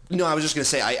 No, I was just going to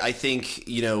say, I think,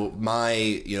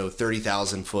 my,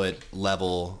 30,000 foot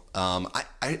level,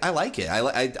 I like it.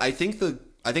 I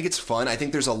think it's fun. I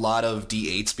think there's a lot of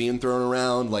D8s being thrown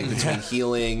around, like between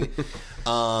healing,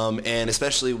 and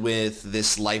especially with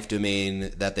this life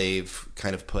domain that they've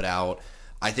kind of put out.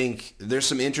 I think there's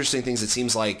some interesting things. It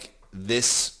seems like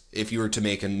this, if you were to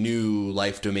make a new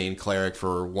life domain cleric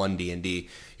for One D&D,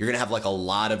 you're going to have like a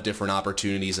lot of different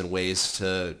opportunities and ways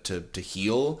to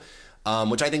heal,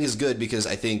 which I think is good because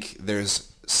I think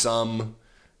there's some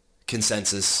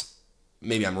consensus,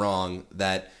 maybe I'm wrong,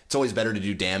 that it's always better to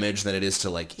do damage than it is to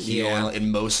like heal in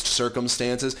most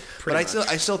circumstances. But I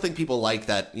still think people like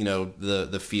that,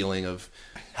 the feeling of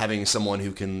having someone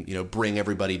who can, bring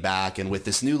everybody back. And with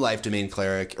this new life domain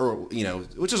cleric, or,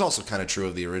 which is also kind of true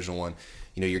of the original one,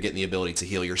 you're getting the ability to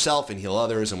heal yourself and heal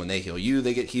others. And when they heal you,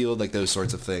 they get healed, like those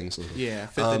sorts of things. Yeah.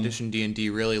 5th edition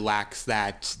D&D really lacks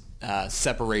that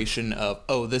separation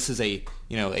of, this is a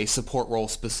support role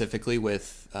specifically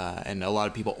with, and a lot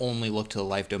of people only look to the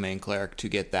life domain cleric to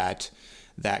get that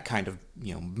kind of,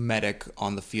 medic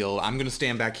on the field. I'm going to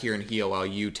stand back here and heal while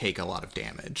you take a lot of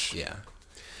damage. Yeah.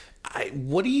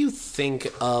 What do you think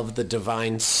of the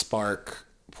Divine Spark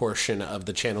portion of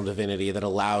the Channel Divinity that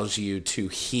allows you to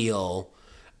heal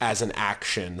as an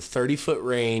action? 30-foot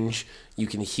range, you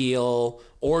can heal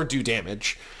or do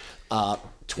damage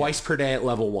twice per day at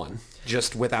level 1,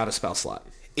 just without a spell slot.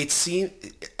 It seems...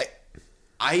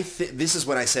 this is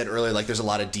what I said earlier, like there's a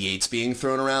lot of D8s being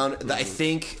thrown around. I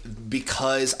think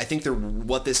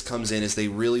what this comes in is they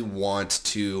really want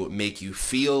to make you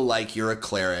feel like you're a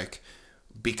cleric,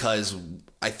 because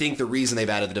I think the reason they've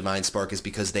added the Divine Spark is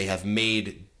because they have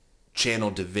made Channel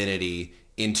Divinity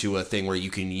into a thing where you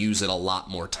can use it a lot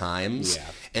more times. Yeah.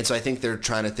 And so I think they're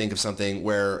trying to think of something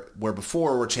where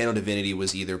before, where Channel Divinity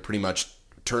was either pretty much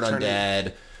turn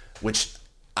undead, which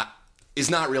is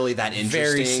not really that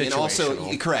interesting. Very and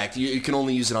also, correct, you can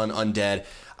only use it on undead.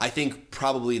 I think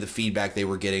probably the feedback they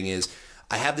were getting is,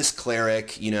 I have this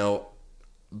cleric,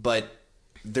 but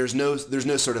there's no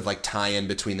sort of like tie-in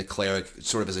between the cleric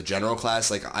sort of as a general class.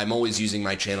 Like, I'm always using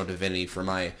my Channel Divinity for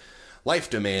my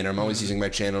life domain, or I'm always using my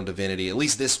Channel Divinity. At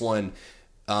least this one,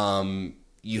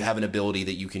 you have an ability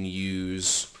that you can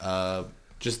use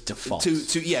just default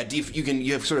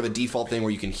you have sort of a default thing where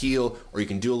you can heal or you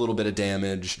can do a little bit of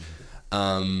damage.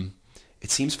 It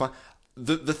seems fine.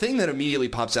 The thing that immediately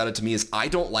pops out to me is I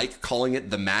don't like calling it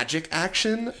the magic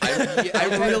action.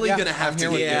 I'm really gonna have to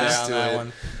get used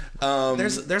to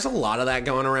it. There's a lot of that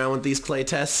going around with these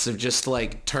playtests of just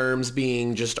like terms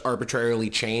being just arbitrarily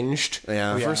changed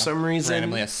for some reason.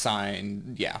 Randomly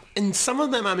assigned, And some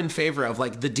of them I'm in favor of,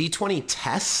 like the D20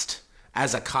 test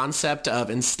as a concept of,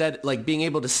 instead, like being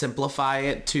able to simplify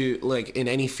it to like in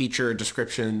any feature or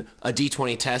description, a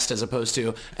D20 test as opposed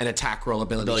to an attack roll,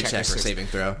 ability check or saving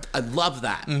throw. I love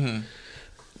that.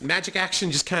 Magic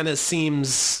action just kind of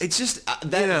seems... It's just,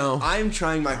 I'm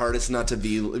trying my hardest not to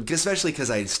be, especially because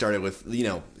I started with,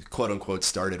 quote unquote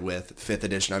started with 5th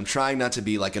edition. I'm trying not to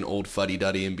be like an old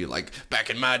fuddy-duddy and be like, back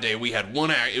in my day we had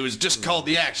one act, it was just called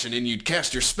the action and you'd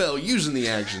cast your spell using the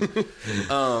action.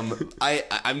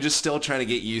 I'm just still trying to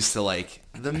get used to like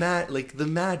the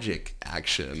magic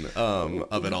action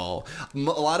of it all. A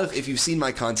lot of, if you've seen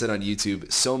my content on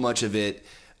YouTube, so much of it,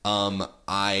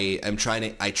 I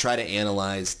try to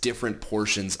analyze different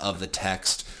portions of the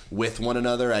text with one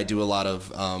another. I do a lot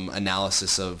of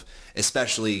analysis of,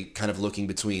 especially kind of looking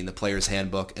between the player's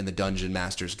handbook and the dungeon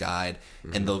master's guide,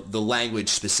 and the language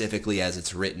specifically as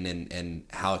it's written and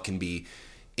how it can be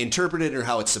interpreted or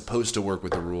how it's supposed to work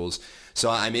with the rules. So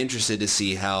I'm interested to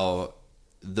see how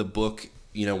the book,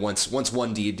 once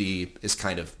One D&D is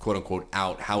kind of quote unquote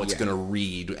out, how it's going to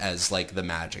read as like the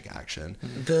magic action.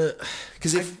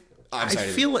 Because I'm sorry.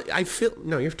 I feel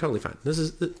no, you're totally fine. This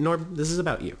is Norb. This is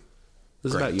about you.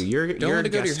 This is about you. You're Don't let it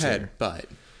go to your head, here. but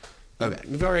Okay,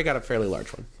 we've already got a fairly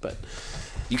large one, but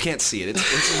You can't see it.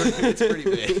 It's pretty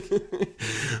big.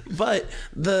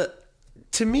 but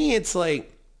to me, it's like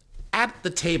at the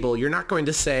table, you're not going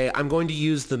to say, I'm going to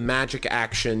use the magic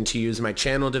action to use my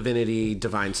channel divinity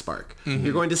divine spark.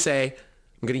 You're going to say,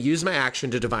 I'm going to use my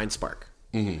action to divine spark.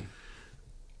 I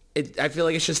feel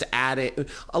like it's just adding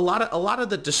a lot of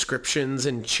the descriptions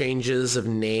and changes of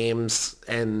names,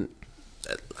 and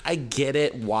I get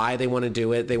it why they want to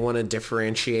do it. They want to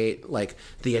differentiate like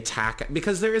the attack,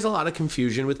 because there is a lot of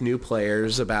confusion with new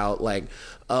players about like,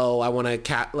 oh, I want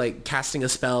to casting a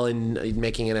spell and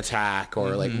making an attack,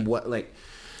 or like what, like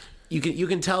you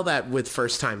can tell that with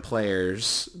first time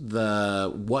players,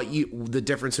 the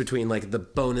difference between like the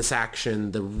bonus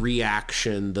action, the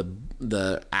reaction,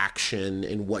 the action,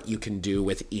 and what you can do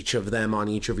with each of them on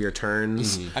each of your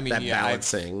turns. I mean, that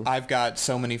balancing. I've got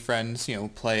so many friends,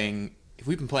 playing.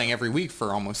 We've been playing every week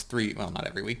for almost not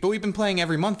every week, but we've been playing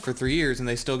every month for 3 years, and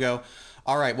they still go,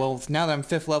 all right, well, now that I'm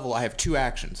 5th level, I have 2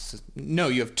 actions. No,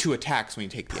 you have 2 attacks when you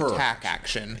take the attack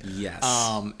action. Yes.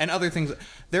 And other things.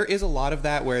 There is a lot of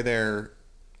that where they're,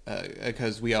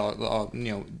 because we all,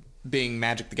 being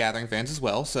Magic the Gathering fans as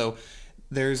well, so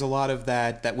there's a lot of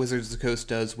that Wizards of the Coast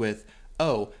does with,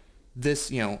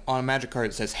 this, on a Magic card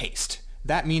it says haste.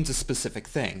 That means a specific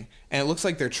thing. And it looks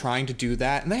like they're trying to do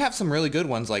that. And they have some really good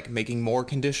ones, like making more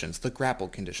conditions. The grapple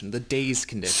condition, the daze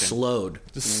condition.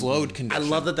 The slowed condition. I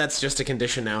love that that's just a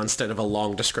condition now instead of a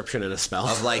long description in a spell.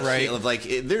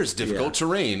 There's difficult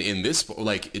terrain in this.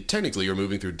 Technically, you're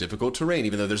moving through difficult terrain,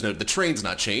 even though the terrain's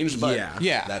not changed. But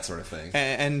yeah, that sort of thing.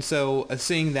 And so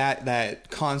seeing that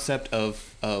concept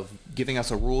of giving us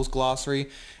a rules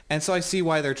glossary, and so I see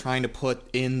why they're trying to put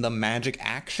in the magic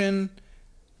action.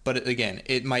 But again,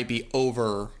 it might be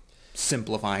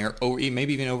over-simplifying or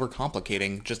maybe even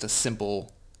over-complicating just a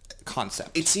simple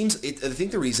concept. I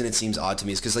think the reason it seems odd to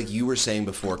me is because, like you were saying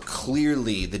before,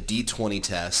 clearly the D20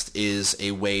 test is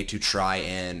a way to try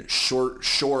and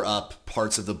shore up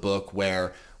parts of the book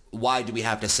where, why do we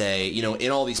have to say,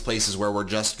 in all these places where we're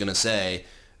just going to say,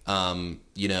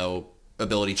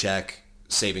 ability check,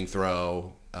 saving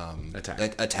throw,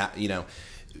 attack,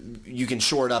 you can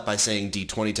shore it up by saying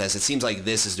D20 test. It seems like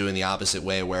this is doing the opposite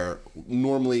way, where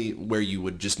normally where you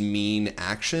would just mean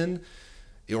action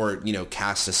or,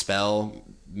 cast a spell,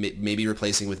 maybe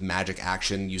replacing with magic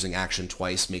action, using action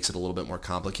twice makes it a little bit more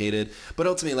complicated. But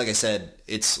ultimately, like I said,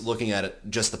 it's looking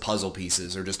at just the puzzle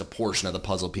pieces or just a portion of the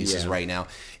puzzle pieces right now.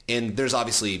 And there's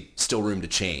obviously still room to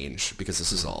change because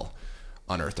this is all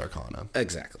Unearthed Arcana.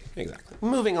 Exactly.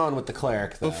 Moving on with the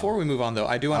cleric, though. Before we move on, though,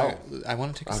 I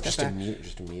want to take a step back.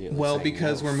 Just immediately. Well,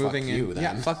 because we're moving in.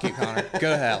 Yeah, fuck you, Connor. Go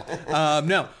to hell.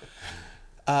 No.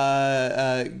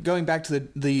 Going back to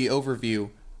the overview,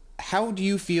 how do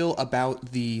you feel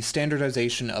about the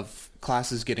standardization of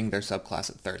classes getting their subclass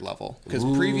at 3rd level? Because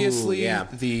previously,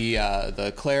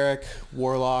 the cleric,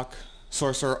 warlock,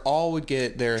 sorcerer all would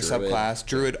get their subclass,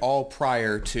 druid all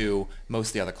prior to most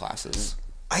of the other classes.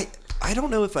 I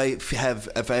don't know if I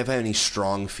have any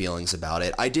strong feelings about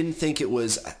it. I didn't think it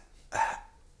was.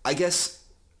 I guess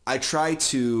I try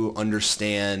to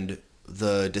understand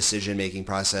the decision-making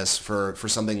process for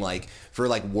something like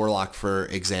warlock, for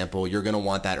example. You're going to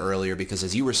want that earlier because,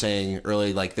 as you were saying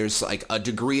earlier, like there's like a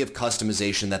degree of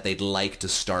customization that they'd like to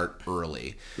start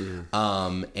early.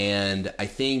 And I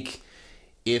think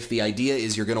if the idea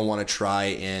is you're going to want to try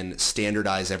and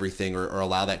standardize everything or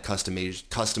allow that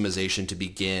customization to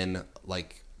begin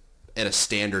like at a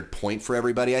standard point for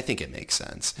everybody, I think it makes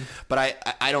sense. But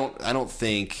I don't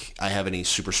think I have any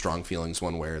super strong feelings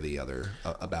one way or the other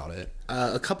about it.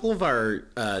 A couple of our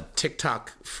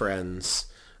TikTok friends,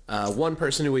 one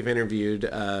person who we've interviewed,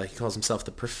 he calls himself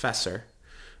the Professor.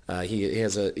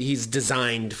 He's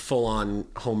designed full-on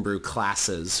homebrew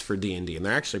classes for D&D, and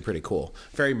they're actually pretty cool.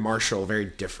 Very martial, very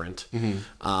different.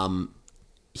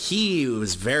 He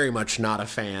was very much not a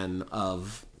fan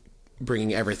of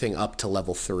bringing everything up to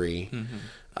level 3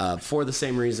 for the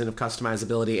same reason of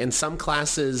customizability. And some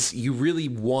classes, you really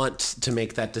want to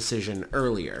make that decision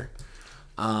earlier.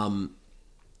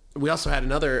 We also had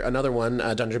another one,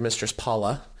 Dungeon Mistress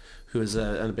Paula, who is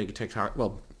a big TikTok,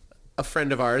 a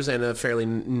friend of ours and a fairly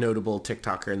notable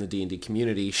TikToker in the D&D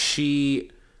community.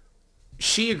 She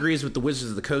agrees with the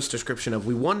Wizards of the Coast description of,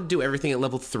 we want to do everything at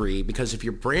level 3 because if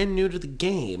you're brand new to the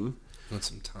game, want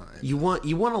some time. You want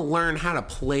to learn how to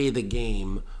play the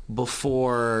game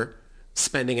before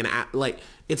spending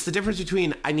it's the difference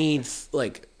between I need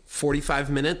 45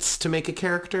 minutes to make a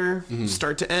character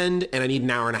start to end, and I need an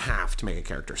hour and a half to make a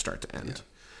character start to end.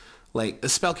 Like, a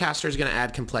spellcaster is going to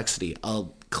add complexity. A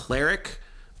cleric,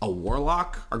 a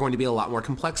warlock are going to be a lot more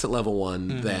complex at level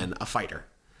 1 than a fighter.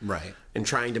 Right. And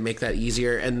trying to make that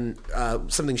easier. And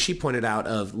something she pointed out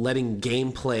of letting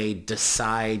gameplay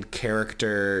decide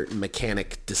character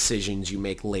mechanic decisions you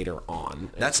make later on.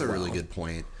 That's a really good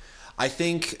point. I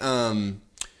think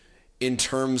in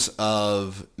terms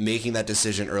of making that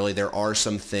decision early, there are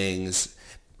some things...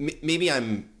 Maybe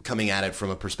I'm coming at it from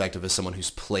a perspective of someone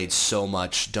who's played so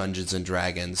much Dungeons and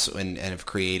Dragons and have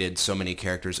created so many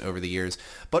characters over the years.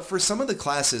 But for some of the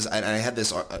classes, I had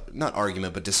this, not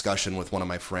argument, but discussion with one of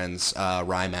my friends,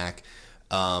 Rymac,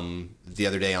 the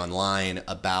other day online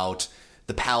about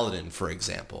the Paladin, for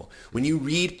example. When you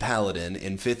read Paladin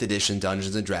in 5th edition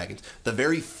Dungeons and Dragons, the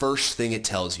very first thing it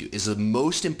tells you is the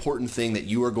most important thing that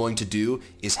you are going to do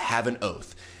is have an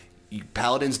oath.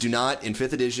 Paladins do not, in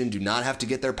 5th edition, do not have to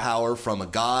get their power from a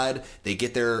god. They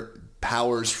get their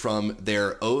powers from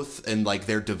their oath and like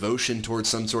their devotion towards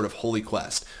some sort of holy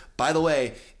quest. By the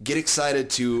way, get excited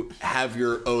to have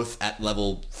your oath at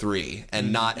level 3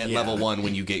 and not at level 1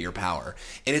 when you get your power.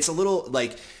 And it's a little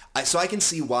like... So I can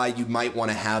see why you might want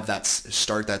to have that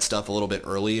start that stuff a little bit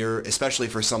earlier, especially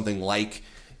for something like,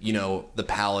 the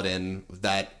Paladin,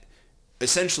 that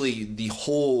essentially the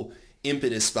whole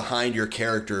impetus behind your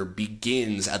character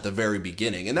begins at the very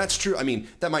beginning. And that's true. I mean,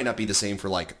 that might not be the same for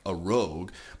like a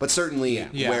rogue, but certainly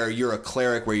where you're a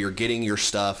cleric, where you're getting your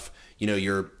stuff,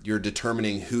 you're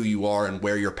determining who you are and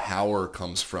where your power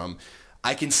comes from.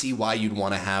 I can see why you'd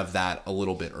want to have that a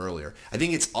little bit earlier. I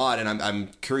think it's odd, and I'm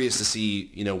curious to see,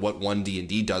 what One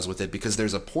D&D does with it, because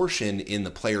there's a portion in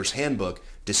the player's handbook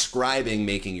describing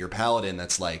making your paladin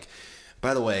that's like,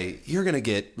 by the way, you're going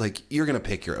to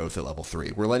pick your oath at level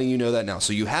 3. We're letting you know that now.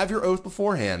 So you have your oath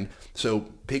beforehand, so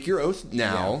pick your oath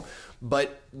now,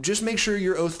 but just make sure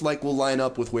your oath will line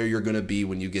up with where you're going to be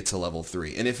when you get to level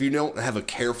 3. And if you don't have a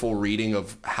careful reading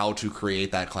of how to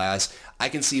create that class, I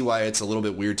can see why it's a little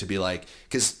bit weird to be like,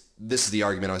 because this is the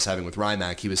argument I was having with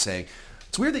Rymac. He was saying,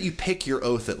 it's weird that you pick your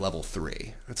oath at level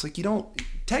 3. It's like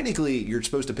technically you're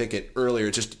supposed to pick it earlier.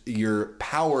 It's just your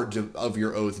power of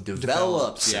your oath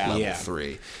develops at level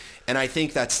 3. And I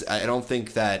don't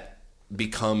think that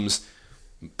becomes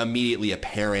immediately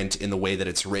apparent in the way that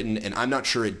it's written. And I'm not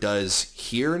sure it does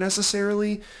here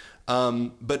necessarily.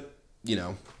 But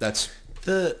that's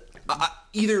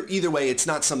either way, it's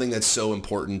not something that's so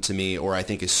important to me, or I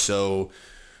think is so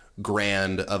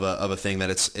grand of a thing that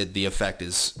the effect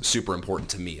is super important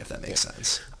to me, if that makes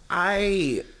sense.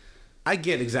 I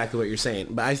get exactly what you're saying,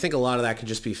 but I think a lot of that could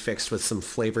just be fixed with some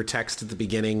flavor text at the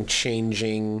beginning,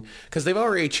 changing, because they've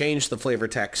already changed the flavor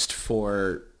text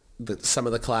for some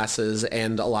of the classes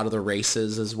and a lot of the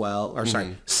races as well. Or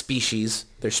sorry, species.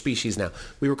 They're species now.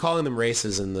 We were calling them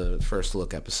races in the first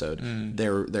look episode.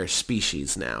 They're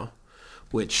species now,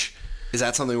 which... Is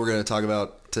that something we're going to talk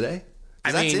about today?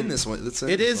 That's in this one.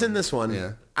 It is in this one.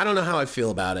 Yeah. I don't know how I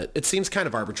feel about it. It seems kind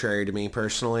of arbitrary to me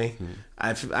personally.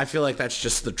 I feel like that's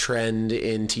just the trend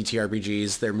in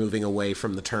TTRPGs. They're moving away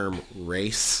from the term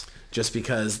race just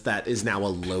because that is now a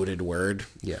loaded word.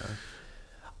 Yeah.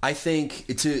 I think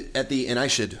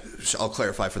I'll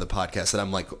clarify for the podcast that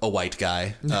I'm like a white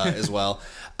guy as well.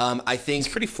 I think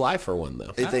it's pretty fly for one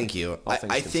though. Thank you.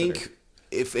 I think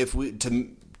if we to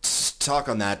talk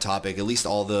on that topic, at least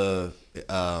all the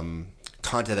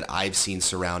content that I've seen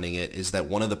surrounding it is that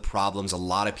one of the problems a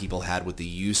lot of people had with the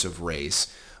use of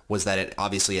race was that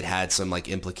it had some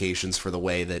implications for the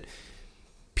way that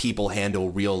people handle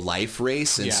real life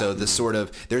race. And so the sort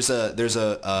of there's a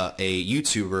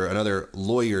YouTuber, another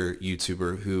lawyer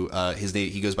YouTuber who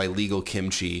he goes by Legal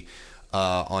Kimchi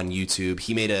on YouTube.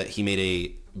 He made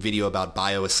a video about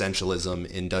bioessentialism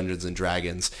in Dungeons and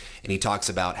Dragons, and he talks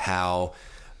about how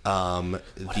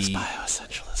what is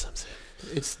bioessentialism?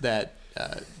 It's that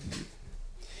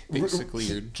basically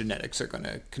your genetics are going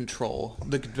to control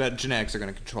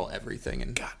everything.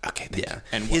 And God, okay,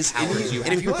 and what powers you have.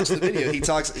 And if you watch the video, he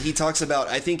talks about.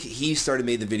 I think he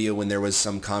made the video when there was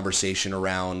some conversation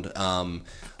around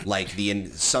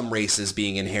some races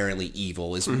being inherently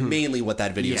evil is mainly what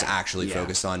that video is actually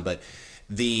focused on. But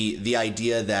the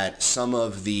idea that some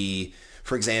of the,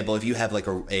 for example, if you have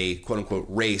a quote unquote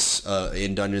race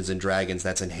in Dungeons and Dragons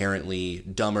that's inherently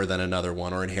dumber than another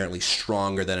one or inherently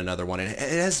stronger than another one, and it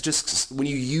has just, when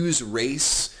you use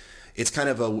race, it's kind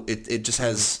of it just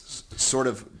has sort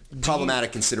of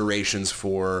problematic considerations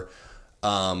for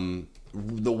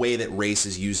the way that race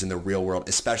is used in the real world,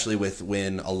 especially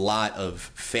when a lot of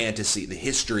fantasy, the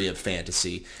history of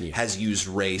fantasy has used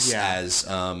race as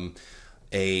a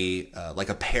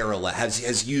parallel,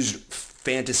 has used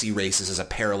fantasy races as a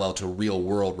parallel to real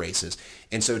world races.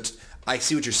 And so I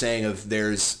see what you're saying of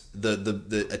there's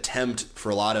the attempt for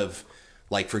a lot of,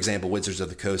 like, for example, Wizards of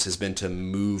the Coast has been to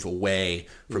move away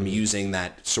from using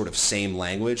that sort of same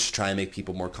language to try and make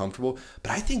people more comfortable.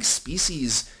 But I think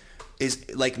species is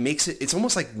like makes it's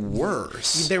almost like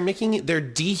worse. They're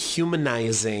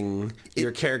dehumanizing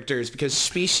your characters, because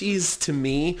species, to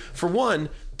me, for one,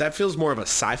 that feels more of a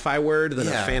sci-fi word than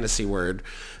a fantasy word.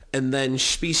 And then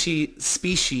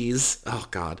species, oh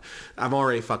God, I'm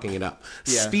already fucking it up.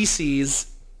 Yeah.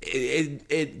 Species,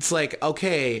 it's like,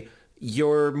 okay,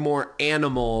 you're more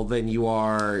animal than you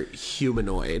are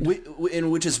humanoid.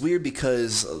 And which is weird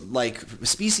because, like,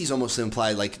 species almost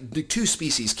imply, like, the two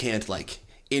species can't, like,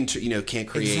 can't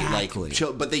create, like,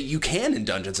 but you can in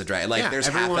Dungeons & Dragons. Like, there's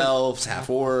half elves, half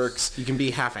orcs. You can be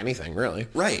half anything, really.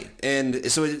 Right. And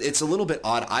so it's a little bit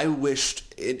odd. I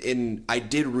wished, I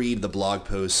did read the blog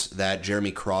post that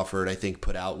Jeremy Crawford, I think,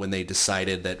 put out when they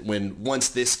decided that once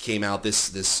this came out,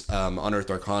 this Unearthed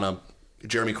Arcana,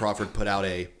 Jeremy Crawford put out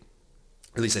at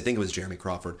least I think it was Jeremy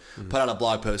Crawford, put out a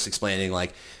blog post explaining,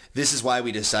 like, this is why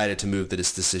we decided to move to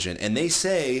this decision. And they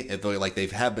say, like they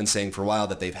have been saying for a while,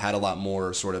 that they've had a lot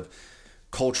more sort of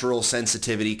cultural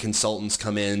sensitivity consultants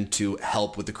come in to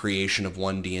help with the creation of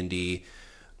One D&D.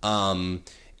 And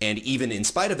even in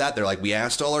spite of that, they're like, we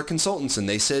asked all our consultants and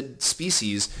they said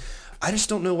species. I just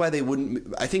don't know why they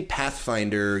wouldn't. I think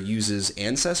Pathfinder uses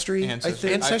Ancestry. I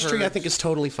think is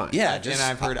totally fine. Yeah. And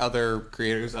I've heard other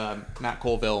creators, Matt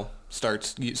Colville,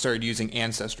 started using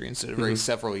Ancestry instead of Race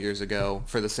several years ago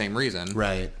for the same reason.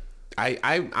 Right.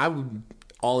 I'm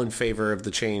all in favor of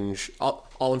the change.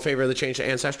 All in favor of the change to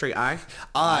Ancestry. I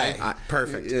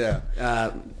perfect.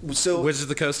 Yeah. So Wizards of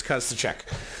the Coast cuts the check.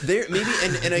 There maybe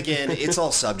and again, it's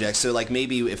all subject. So, like,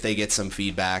 maybe if they get some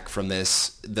feedback from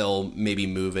this, they'll maybe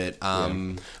move it.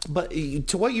 But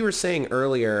to what you were saying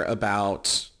earlier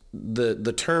about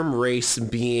the term race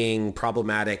being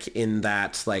problematic in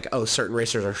that, like, oh, certain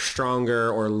races are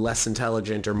stronger or less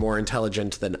intelligent or more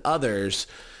intelligent than others,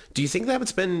 do you think that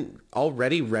it's been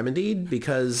already remedied?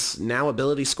 Because now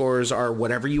ability scores are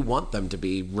whatever you want them to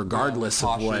be, regardless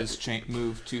of what.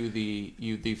 Move to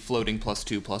the floating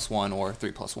 +2, +1, or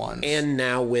 3 +1. And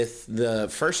now with the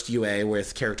first UA,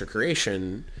 with character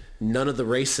creation, none of the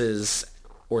races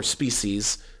or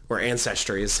species or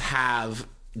ancestries have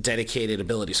dedicated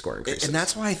ability score increases. And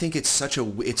that's why I think it's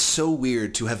so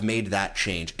weird to have made that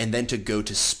change and then to go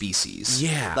to species.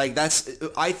 Yeah. Like,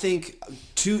 I think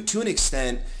to an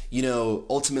extent,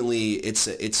 ultimately it's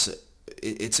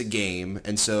a game.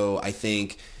 And so I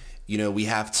think, we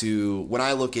have to, when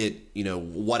I look at,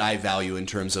 what I value in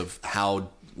terms of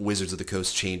how Wizards of the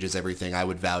Coast changes everything, I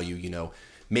would value,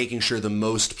 making sure the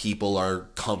most people are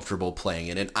comfortable playing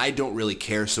it. And I don't really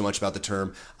care so much about the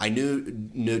term. I do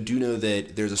know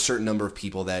that there's a certain number of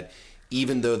people that,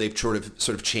 even though they've sort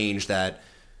of changed that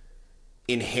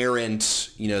inherent,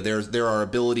 there are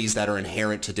abilities that are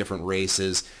inherent to different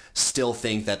races, still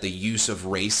think that the use of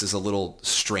race is a little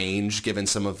strange given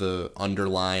some of the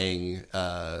underlying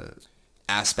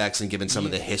aspects and given some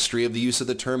of the history of the use of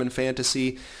the term in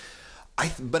fantasy.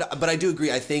 But I do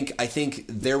agree. I think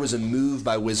there was a move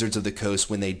by Wizards of the Coast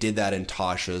when they did that in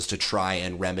Tasha's to try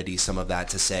and remedy some of that,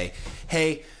 to say,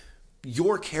 hey,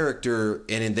 your character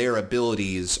and in their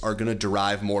abilities are going to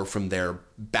derive more from their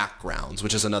backgrounds,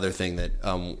 which is another thing that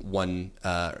One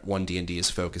D&D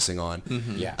is focusing on.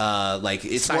 Mm-hmm. Yeah. Like,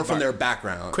 it's more from their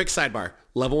background. Quick sidebar.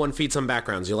 Level 1 feats on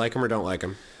backgrounds. You like them or don't like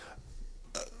them?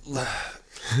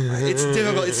 It's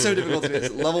difficult. It's so difficult to me.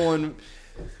 Level 1...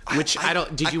 Which I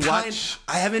don't. Did you watch?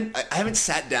 I haven't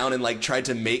sat down and, like, tried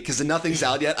to make, because nothing's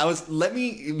out yet. Let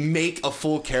me make a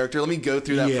full character. Let me go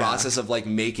through that process of, like,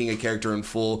 making a character in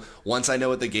full once I know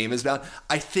what the game is about.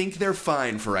 I think they're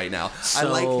fine for right now. I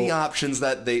like the options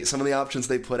some of the options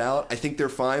they put out. I think they're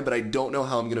fine, but I don't know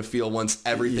how I'm gonna feel once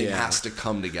everything has to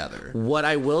come together. What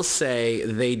I will say,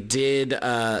 they made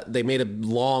a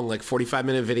long, like,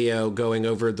 45-minute video going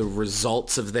over the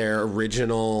results of their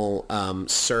original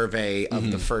survey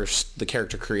of the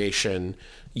character creation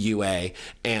UA,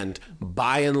 and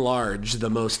by and large the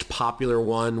most popular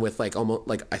one, with, like, almost,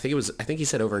 like, I think he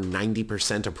said over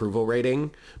 90% approval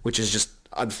rating, which is just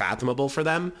unfathomable for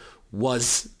them,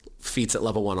 was feats at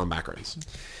level 1 on backgrounds.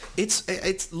 It's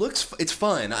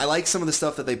fun. I like some of the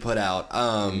stuff that they put out.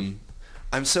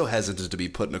 I'm so hesitant to be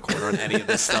put in a corner on any of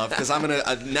this stuff, because I'm gonna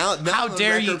now. How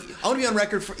dare you? I want to be on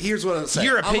record. Here's what I'm saying.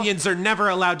 Your opinions are never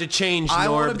allowed to change,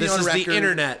 Norb. This is the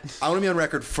internet. I want to be on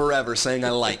record forever saying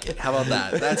I like it. How about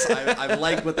that? I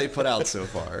like what they put out so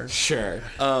far. Sure.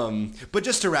 But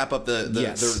just to wrap up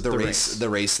the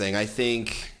race thing, I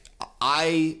think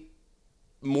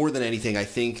more than anything, I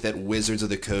think that Wizards of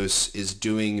the Coast is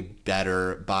doing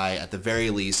better by, at the very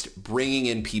least, bringing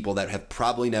in people that have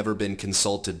probably never been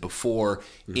consulted before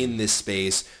in this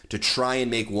space to try and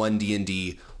make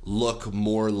 1D&D look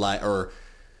more like, or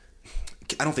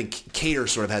I don't think cater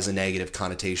sort of has a negative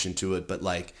connotation to it, but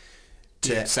like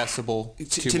to accessible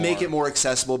to make it more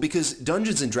accessible, because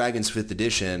Dungeons and Dragons 5th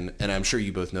edition, and I'm sure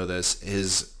you both know this,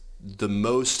 is the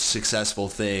most successful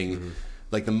thing.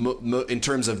 Like in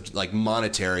terms of like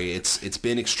monetary, it's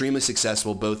been extremely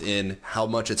successful both in how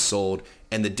much it's sold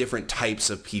and the different types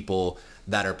of people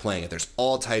that are playing it. There's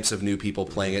all types of new people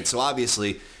playing it. So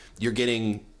obviously you're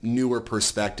getting newer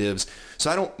perspectives.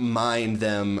 So I don't mind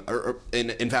them.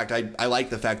 In fact, I like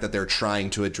the fact that they're trying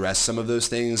to address some of those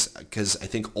things, because I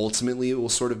think ultimately it will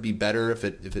sort of be better if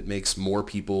it makes more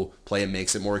people play and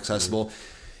makes it more accessible.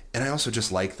 And I also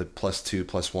just like the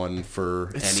 +2/+1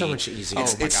 for It's so much easier.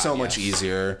 It's so much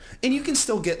easier. And you can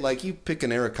still get, like, you pick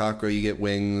an Aarakocra, you get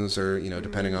wings, or, you know,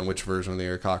 depending on which version of the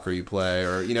Aarakocra you play,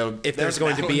 or, you know, if there's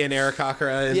going to be an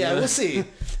Aarakocra. Yeah, we'll see.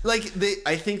 Like,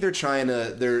 I think they're trying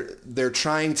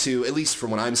to, at least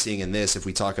from what I'm seeing in this, if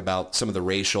we talk about some of the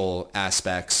racial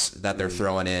aspects that they're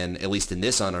throwing in, at least in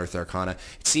this Unearthed Arcana,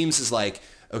 it seems as like,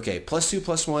 okay,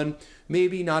 +2/+1,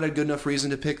 maybe not a good enough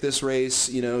reason to pick this race.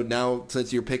 You know, now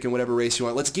since you're picking whatever race you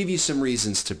want, let's give you some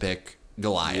reasons to pick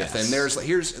Goliath. Yes. And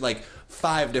here's like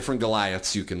 5 different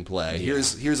Goliaths you can play. Yeah.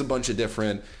 Here's a bunch of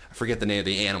different, I forget the name of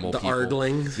the animal people.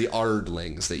 Ardlings. The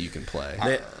Ardlings that you can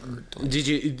play.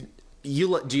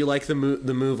 Do you like the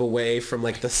move away from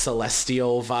like the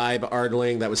celestial vibe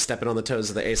Ardling that was stepping on the toes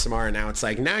of the ASMR, and now it's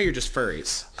like, now you're just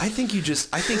furries?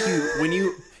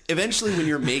 Eventually, when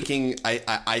you're making,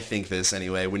 I think this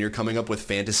anyway, when you're coming up with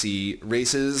fantasy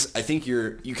races, I think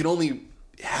you can only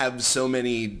have so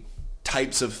many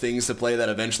types of things to play that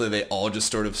eventually they all just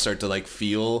sort of start to like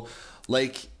feel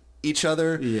like each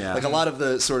other. Yeah. Like a lot of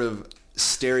the sort of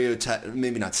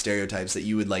maybe not stereotypes that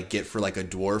you would like get for like a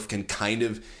dwarf can kind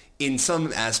of, in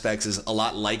some aspects, is a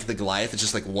lot like the Goliath. It's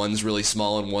just like one's really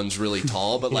small and one's really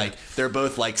tall, but like they're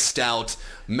both like stout,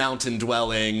 mountain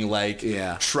dwelling, like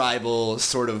tribal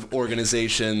sort of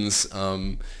organizations.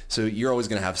 So you're always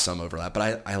gonna have some overlap.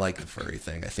 But I like the furry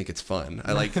thing. I think it's fun.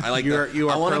 I like you are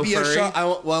I want to be a pro-furry? shark. I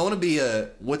want to be a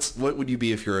what would you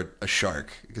be if you're a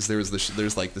shark? Because there's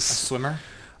like this swimmer.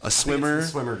 A swimmer. It's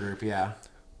the swimmer group, yeah.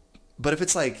 But if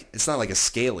it's like, it's not like a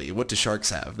scaly. What do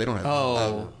sharks have? They don't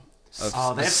have. They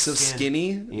have so skin.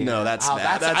 skinny? Yeah. No, that's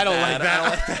bad. I don't like that.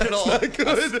 I don't like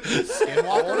that at all. Good.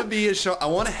 I want to be a shark. I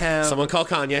want to have. Someone call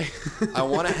Kanye. I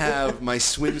want to have my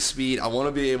swim speed. I want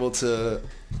to be able to.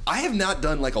 I have not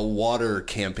done like a water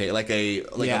campaign, like a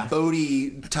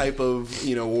boaty type of,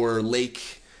 you know, or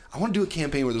lake. I want to do a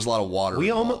campaign where there's a lot of water. We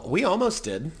almost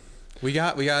did. We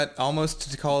got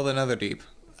almost to Call of the Netherdeep.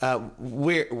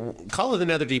 Call of the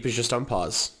Netherdeep is just on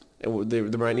pause.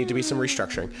 There might need to be some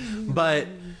restructuring, but.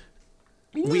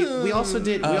 We also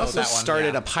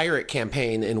started a pirate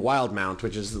campaign in Wildmount,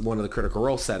 which is one of the Critical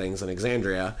Role settings in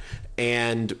Exandria,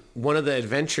 and one of the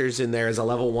adventures in there is a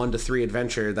level 1 to 3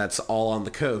 adventure that's all on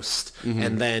the coast,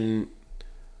 and then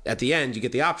at the end you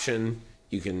get the option,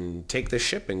 you can take this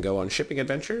ship and go on shipping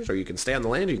adventures, or you can stay on the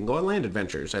land, you can go on land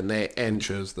adventures, and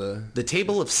chose the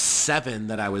table of 7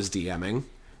 that I was DMing.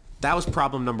 That was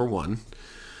problem number 1.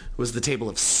 Was the table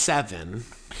of 7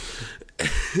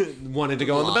 wanted to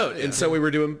go on the boat, and so we were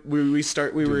at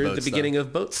the beginning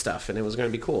of boat stuff, and it was going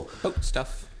to be cool. Boat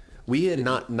stuff. We had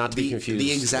not to be confused.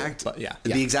 The exact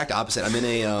opposite. I'm in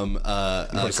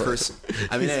a curse.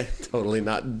 I'm in a totally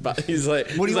not. But he's like,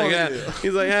 what do you want to do?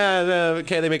 He's like,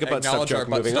 okay, they make a butt stuff joke.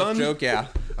 Moving on. Joke, yeah.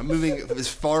 I'm moving as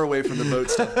far away from the boat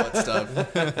stuff, butt stuff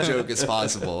joke as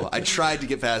possible. I tried to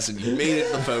get past it. You made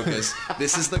it the focus.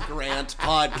 This is the Grant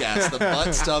podcast, the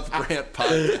butt stuff Grant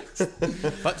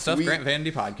podcast. Butt stuff Grant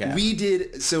Vandy podcast. We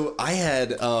did. So I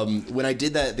had when I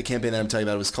did the campaign that I'm telling you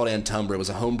about, it was called Antumbra. It was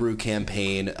a homebrew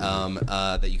campaign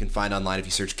that you can find online if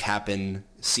you search Cap'n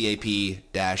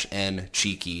CAP-N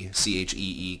Cheeky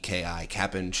CHEEKI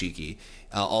Cap'n Cheeky.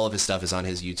 All of his stuff is on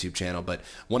his YouTube channel. But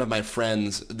one of my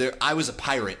friends, I was a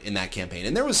pirate in that campaign,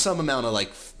 and there was some amount of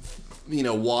like, you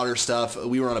know, water stuff.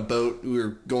 We were on a boat. We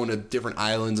were going to different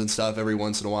islands and stuff every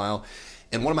once in a while.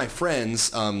 And one of my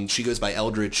friends, she goes by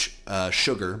Eldritch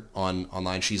Sugar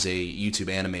online. She's a YouTube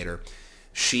animator.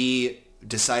 She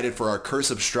decided for our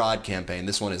Curse of Strahd campaign,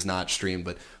 this one is not streamed,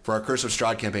 but for our Curse of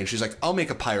Strahd campaign, she's like, I'll make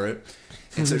a pirate.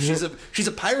 And so she's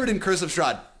a pirate in Curse of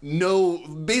Strahd.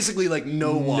 Basically like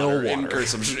no water in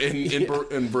Curse of in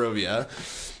Barovia.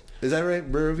 Is that right?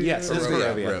 Barovia? Yes, it's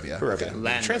Barovia. Barovia. Okay.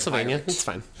 Land of Transylvania. pirates. It's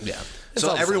fine. Yeah. It's So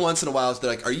all the every same. once in a while, they're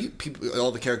like, "Are you?" People,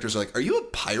 all the characters are like, "Are you a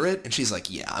pirate?" And she's like,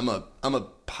 "Yeah, I'm a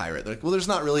pirate." They're like, "Well, there's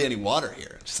not really any water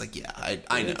here." And she's like, "Yeah,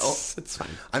 I know. It's fine.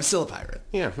 I'm still a pirate."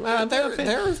 Yeah,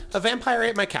 they're- a vampire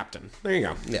ate my captain. There you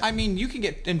go. Yeah. I mean, you can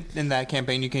get in that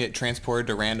campaign. You can get transported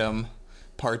to random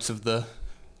parts of the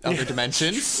other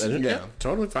dimensions. Yeah,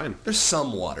 totally fine. There's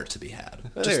some water to be had,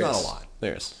 just There not is. a lot.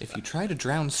 There's. If you try to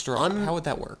drown straw, how would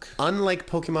that work? Unlike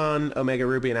Pokemon Omega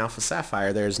Ruby and Alpha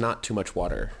Sapphire, there's not too much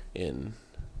water in.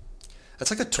 That's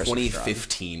like a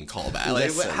 2015 callback. Like,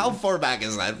 Listen. how far back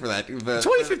is that for that?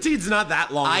 2015 is not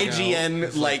that long ago.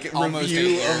 IGN like almost review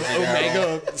 8 years of ago.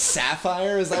 Omega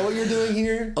Sapphire. Is that what you're doing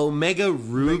here? Omega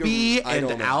Ruby I and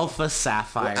don't know. Alpha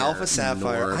Sapphire. Alpha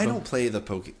Sapphire. Norb. I don't play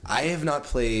the I have not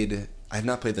played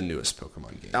the newest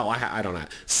Pokemon game. Oh, I don't know.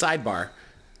 Sidebar.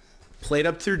 Played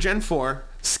up through Gen 4,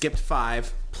 skipped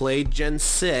 5, played Gen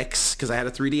 6 because I had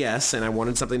a 3DS and I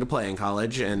wanted something to play in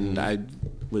college and I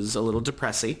was a little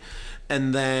depressy.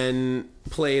 And then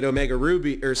played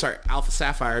Alpha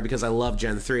Sapphire because I love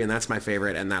Gen 3 and that's my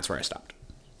favorite and that's where I stopped.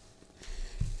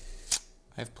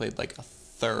 I've played like a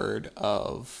third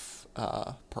of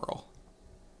Pearl.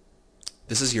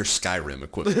 This is your Skyrim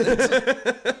equivalent.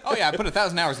 Oh yeah, I put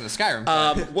 1,000 hours into Skyrim.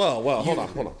 Whoa, hold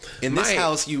on. In this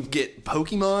house, you get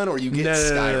Pokemon or you get No,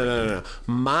 Skyrim. no.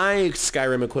 My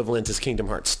Skyrim equivalent is Kingdom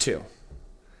Hearts 2.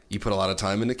 You put a lot of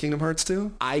time into Kingdom Hearts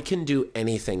 2? I can do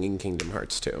anything in Kingdom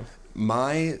Hearts 2.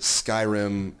 My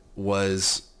Skyrim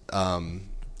was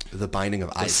The Binding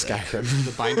of Isaac. Skyrim.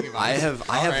 the Binding of I Isaac. have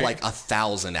Alright. like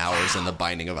 1,000 hours in The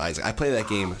Binding of Isaac. I play that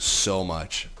game so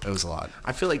much. It was a lot.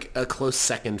 I feel like a close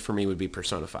second for me would be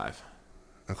Persona 5.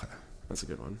 Okay. That's a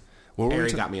good one. What were we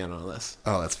Ari ta- got me on all this.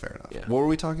 Oh, that's fair enough. Yeah. What were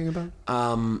we talking about?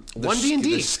 One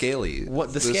D&D. The scaly.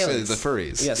 What the scales? The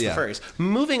furries. Yes, Yeah. the furries.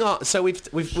 Moving on. So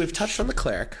we've touched on the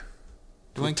cleric.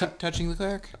 Doing touching the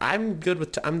cleric? I'm good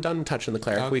with. I'm done touching the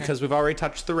cleric Okay. because we've already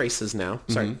touched the races now.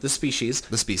 Sorry, the species.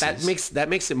 The species. That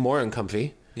makes it more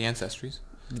uncomfy. The ancestries.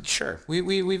 Sure.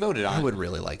 We voted on I it. would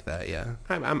really like that, yeah.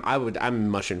 I'm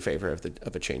much in favor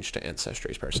of a change to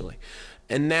ancestries personally.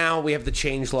 And now we have the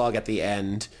change log at the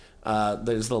end.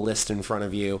 There's the list in front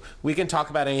of you. We can talk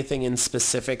about anything in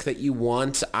specific that you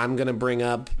want. I'm going to bring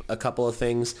up a couple of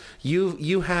things.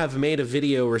 You have made a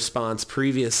video response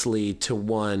previously to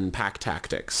one Pack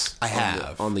Tactics. I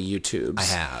have. On the YouTubes. I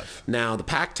have. Now, the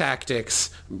Pack Tactics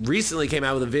recently came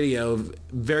out with a video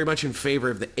very much in favor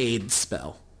of the aid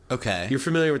spell. Okay. You're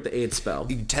familiar with the aid spell?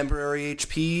 Temporary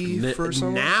HP for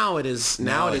someone? Now it is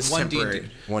it's temporary.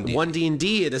 1D&D.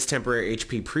 1D&D it is temporary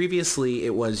HP. Previously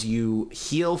it was you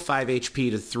heal 5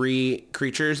 HP to 3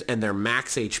 creatures and their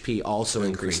max HP also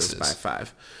increases by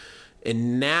 5.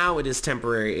 And now it is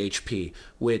temporary HP,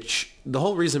 which the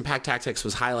whole reason Pack Tactics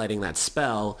was highlighting that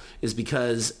spell is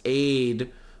because aid,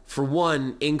 for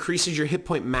one, increases your hit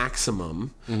point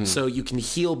maximum, so you can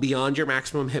heal beyond your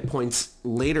maximum hit points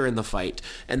later in the fight.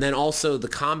 And then also the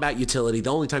combat utility,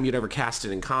 the only time you'd ever cast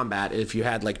it in combat, if you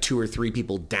had like 2 or 3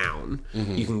 people down,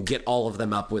 you can get all of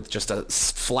them up with just a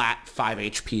flat 5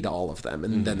 HP to all of them,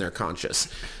 and then they're conscious.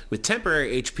 With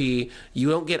temporary HP, you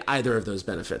don't get either of those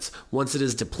benefits. Once it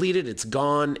is depleted, it's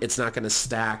gone. It's not going to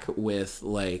stack with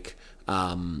like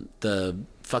the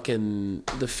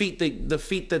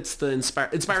feat that's the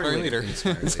inspiring leader.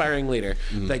 Inspiring leader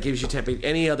that gives you temp.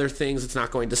 Any other things, it's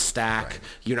not going to stack. Right.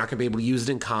 You're not going to be able to use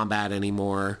it in combat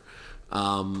anymore.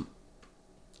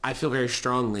 I feel very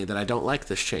strongly that I don't like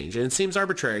this change, and it seems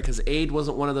arbitrary because aid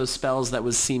wasn't one of those spells that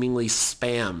was seemingly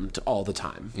spammed all the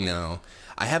time. No.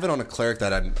 I have it on a cleric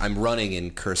that I'm running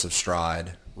in Curse of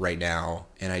Strahd right now,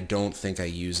 and I don't think I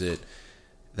use it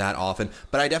that often.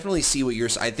 But I definitely see what you're...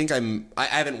 I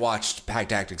haven't watched Pack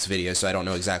Tactics video, so I don't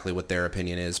know exactly what their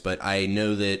opinion is, but I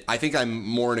know that... I think I'm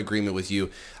more in agreement with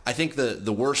you. I think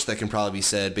the worst that can probably be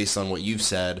said, based on what you've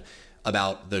said,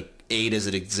 about the aid as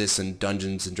it exists in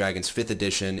Dungeons & Dragons 5th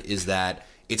edition is that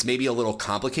it's maybe a little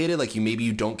complicated. Like, maybe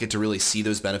you don't get to really see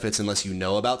those benefits unless you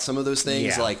know about some of those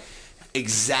things. Yeah. Like,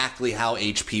 exactly how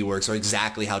HP works or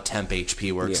exactly how temp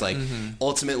HP works. Yeah. Like,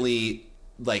 ultimately...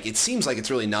 Like, it seems like it's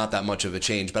really not that much of a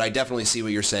change, but I definitely see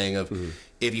what you're saying of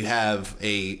if you have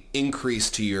a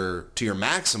increase to your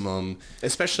maximum,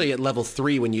 Especially at level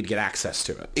 3 when you'd get access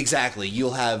to it. exactly,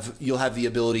 you'll have the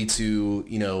ability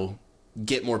to,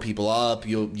 get more people up.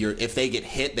 If they get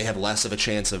hit, they have less of a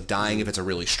chance of dying if it's a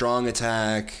really strong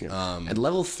attack. At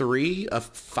level 3, a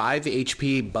 5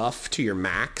 HP buff to your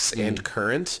max and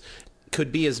current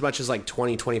could be as much as like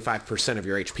 20-25% of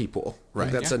your HP pool. Right.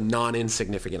 Like, that's a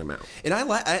non-insignificant amount. And I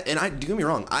don't get me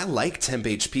wrong, I like temp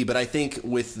HP, but I think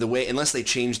with the way, unless they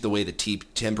change the way the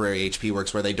temporary HP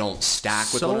works, where they don't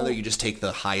stack with one another, you just take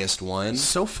the highest one.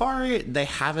 So far, there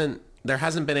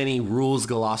hasn't been any rules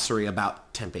glossary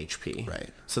about temp HP. Right.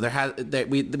 So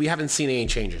we haven't seen any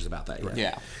changes about that yet. Right.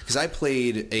 Yeah. Because I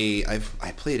played a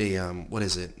what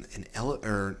is it?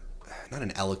 Not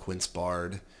an eloquence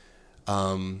bard.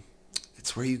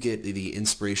 It's where you get the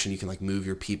inspiration. You can like move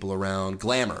your people around.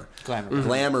 Glamour.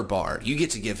 Glamour bard. You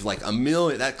get to give like a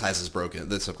million. That class is broken.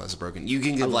 That subclass is broken. You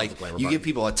can give give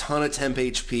people a ton of temp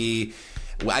HP.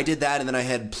 I did that, and then I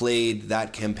had played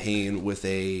that campaign with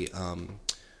a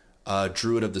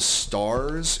Druid of the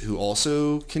Stars, who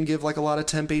also can give like a lot of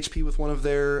temp HP with one of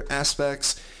their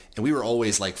aspects. And we were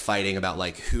always like fighting about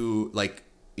like who's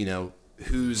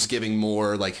giving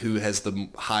more, like who has the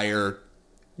higher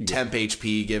temp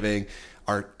HP giving.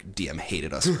 Our DM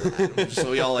hated us for that. So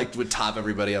we all like would top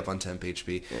everybody up on temp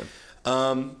HP. Yeah.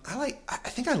 I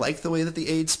think I like the way that the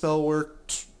aid spell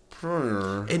worked.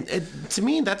 And to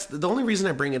me, that's the only reason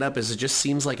I bring it up is it just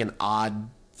seems like an odd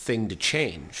thing to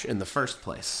change in the first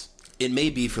place. It may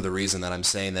be for the reason that I'm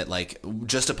saying that, like,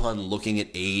 just upon looking at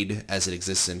aid as it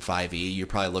exists in 5e, you're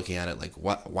probably looking at it like,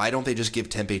 why don't they just give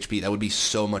temp HP? That would be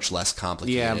so much less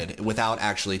complicated without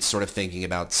actually sort of thinking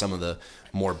about some of the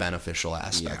more beneficial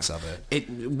aspects of it.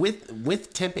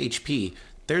 With temp HP,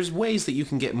 there's ways that you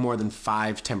can get more than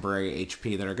 5 temporary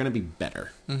HP that are going to be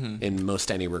better in most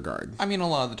any regard. I mean, a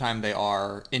lot of the time they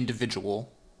are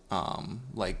individual,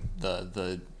 like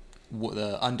the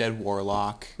undead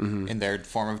warlock in their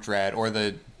form of dread, or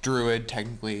the druid.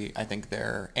 Technically, I think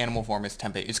their animal form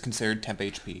is considered temp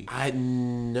HP. I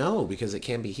know, because it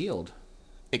can be healed.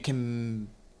 It can.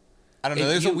 I don't know.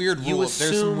 There's a weird rule.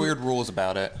 There's some weird rules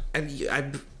about it.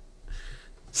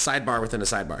 Sidebar within a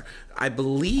sidebar. I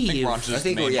believe. We're on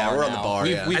the bar.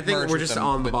 I think we're just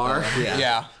on the bar.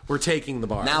 Yeah. We're taking the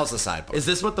bar. Now's the sidebar. Is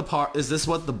this what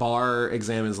the bar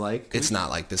exam is like? It's not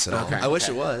like this at all. I wish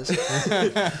it was.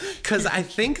 Because I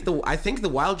think the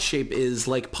wild shape is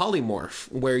like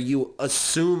polymorph, where you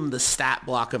assume the stat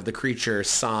block of the creature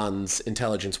sans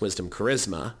intelligence, wisdom,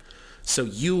 charisma. So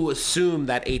you assume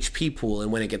that HP pool,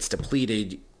 and when it gets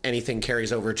depleted, anything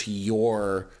carries over to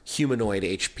your humanoid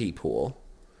HP pool.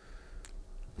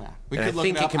 Yeah. We could look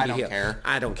it up. I don't care.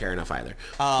 I don't care enough either.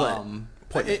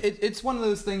 But it's one of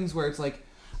those things where it's like,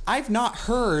 I've not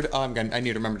heard. I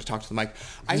need to remember to talk to the mic.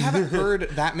 I haven't heard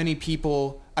that many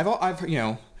people.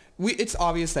 It's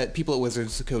obvious that people at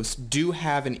Wizards of the Coast do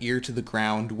have an ear to the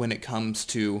ground when it comes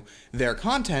to their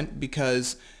content,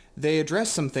 because they address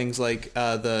some things like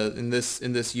in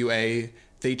this UA.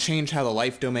 They change how the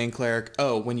life domain cleric.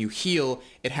 When you heal,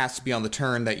 it has to be on the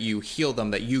turn that you heal them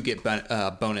that you get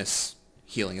bonus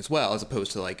healing as well, as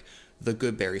opposed to like the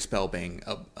good berry spell being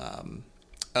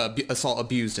assault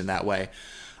abused in that way.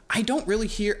 I don't really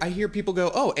hear. I hear people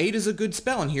go, aid is a good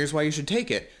spell, and here's why you should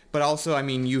take it. But also, I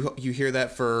mean, you hear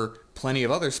that for plenty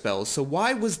of other spells. So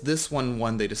why was this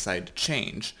one they decided to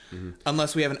change? Mm-hmm.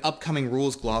 Unless we have an upcoming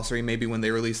rules glossary, maybe when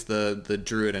they release the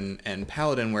Druid and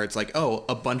Paladin, where it's like,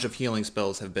 a bunch of healing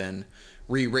spells have been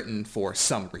rewritten for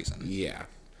some reason. Yeah.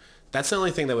 That's the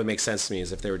only thing that would make sense to me,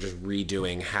 is if they were just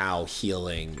redoing how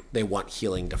they want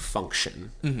healing to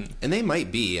function. Mm-hmm. And they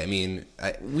might be. I mean,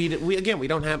 we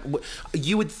don't have.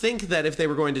 You would think that if they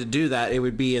were going to do that, it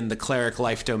would be in the cleric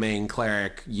life domain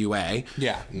cleric UA.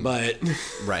 Yeah, but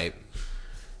right.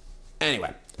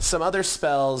 Anyway, some other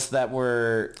spells that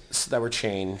were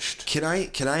changed. Can I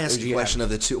ask a question of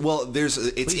the two? Well,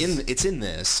 it's in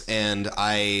this, and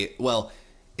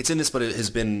it's in this, but it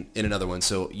has been in another one.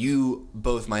 So you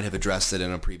both might have addressed it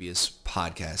in a previous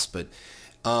podcast, but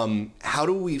how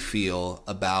do we feel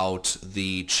about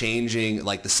the changing,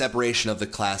 like the separation of the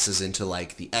classes into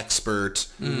like the expert,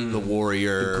 the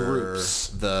warrior, the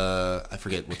groups, I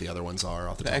forget what the other ones are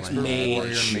off the top expert, of my head.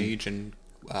 warrior, mage, and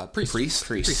priest.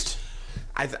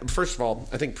 First of all,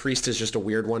 I think priest is just a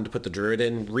weird one to put the druid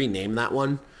in. Rename that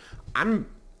one. I don't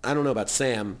know about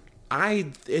Sam.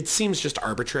 It seems just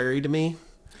arbitrary to me.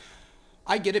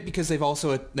 I get it, because they've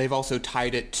also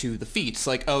tied it to the feats.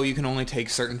 Like, you can only take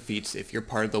certain feats if you're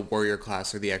part of the warrior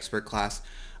class or the expert class.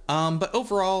 But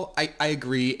overall, I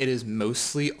agree, it is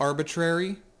mostly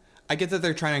arbitrary. I get that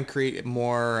they're trying to create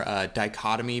more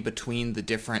dichotomy between the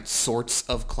different sorts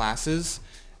of classes.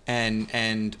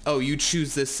 And you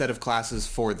choose this set of classes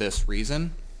for this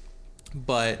reason.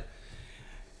 But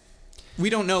we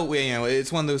don't know,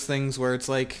 it's one of those things where it's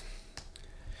like,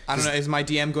 I don't know, is my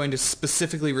DM going to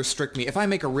specifically restrict me? If I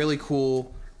make a really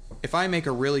cool if I make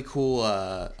a really cool,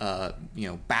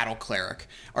 battle cleric,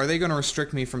 are they going to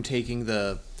restrict me from taking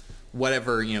the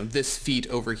whatever, this feat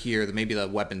over here, maybe the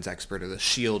weapons expert or the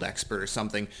shield expert or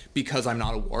something, because I'm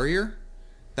not a warrior?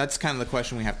 That's kind of the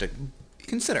question we have to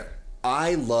consider.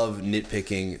 I love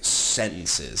nitpicking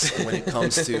sentences when it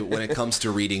comes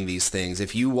to reading these things.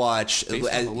 If you watch,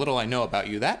 based on the little I know about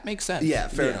you, that makes sense. Yeah,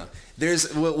 fair enough.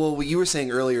 There's what you were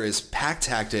saying earlier is pack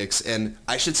tactics, and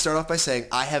I should start off by saying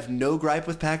I have no gripe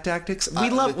with pack tactics. We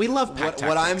love pack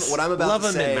tactics. What I'm about love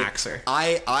to say. Maxer.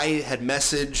 I had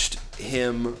messaged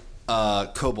him,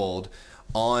 Kobold,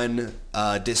 on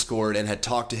Discord and had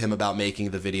talked to him about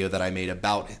making the video that I made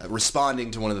about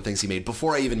responding to one of the things he made.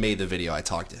 Before I even made the video, I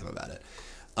talked to him about it.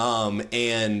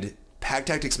 And Pack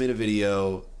Tactics made a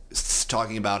video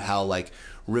talking about how like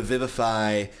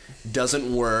Revivify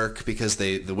doesn't work because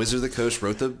the Wizard of the Coast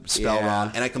wrote the spell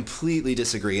wrong, and I completely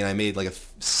disagree. And I made like a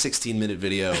 16-minute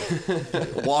video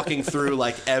walking through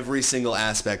like every single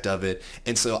aspect of it.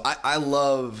 And so I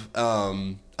love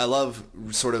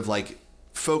sort of like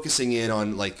focusing in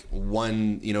on like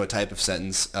one, a type of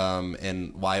sentence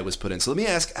and why it was put in. So let me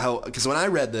ask because when I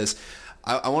read this,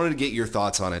 I wanted to get your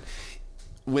thoughts on it.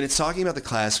 When it's talking about the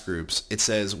class groups, it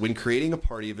says, when creating a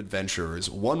party of adventurers,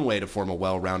 one way to form a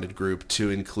well-rounded group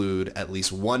to include at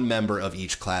least one member of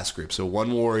each class group. So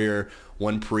one warrior,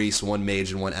 one priest, one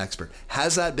mage, and one expert.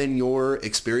 Has that been your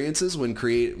experiences when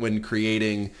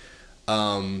creating?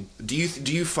 Do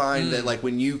you find that like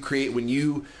when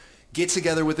you get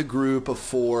together with a group of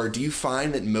 4, do you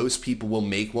find that most people will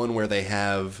make one where they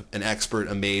have an expert,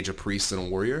 a mage, a priest, and a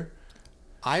warrior?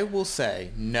 I will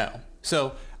say no.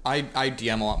 So I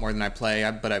DM a lot more than I play,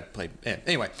 but I play...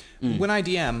 Anyway, when I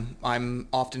DM, I'm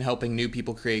often helping new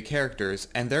people create characters,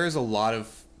 and there's a lot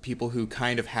of people who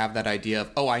kind of have that idea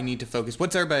of, I need to focus.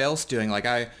 What's everybody else doing? Like,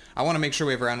 I want to make sure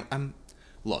we have around...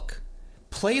 Look,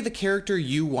 play the character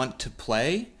you want to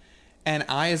play, and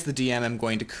I, as the DM, am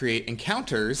going to create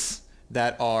encounters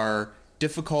that are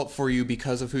difficult for you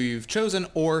because of who you've chosen,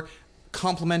 or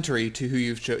complementary to who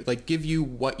you've chosen, like give you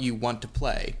what you want to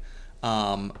play.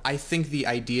 I think the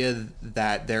idea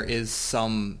that there is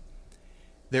some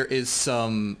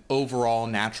overall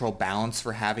natural balance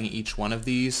for having each one of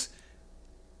these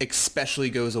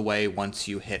especially goes away once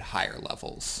you hit higher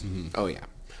levels. Mm-hmm. Oh yeah.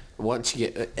 Once you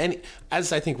get, and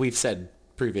as I think we've said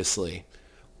previously,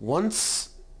 I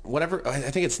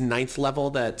think it's 9th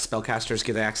level that spellcasters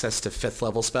get access to 5th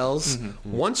level spells.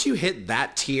 Mm-hmm. Once you hit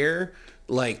that tier,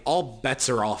 like all bets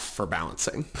are off for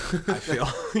balancing. I feel,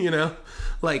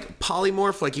 like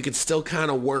polymorph, like you could still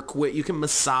kind of work with, you can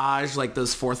massage like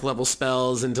those 4th level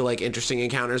spells into like interesting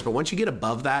encounters. But once you get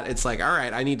above that, it's like, all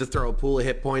right, I need to throw a pool of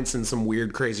hit points and some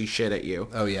weird, crazy shit at you.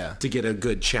 Oh yeah. To get a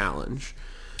good challenge.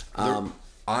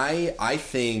 I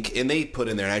think, and they put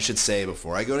in there, and I should say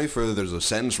before I go any further, there's a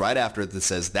sentence right after it that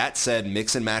says, that said,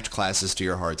 mix and match classes to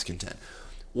your heart's content.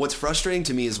 What's frustrating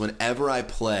to me is whenever I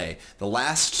play, the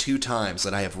last 2 times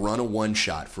that I have run a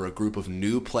one-shot for a group of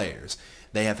new players,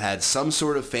 they have had some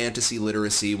sort of fantasy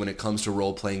literacy when it comes to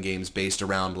role-playing games based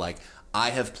around, like,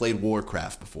 I have played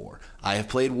Warcraft before. I have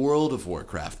played World of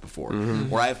Warcraft before.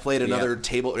 Mm-hmm. Or I've played another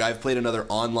I've played another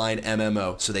online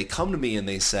MMO. So they come to me and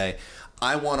they say,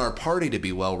 I want our party to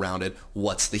be well-rounded.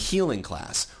 What's the healing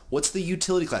class? What's the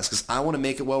utility class? Because I want to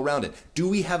make it well-rounded. Do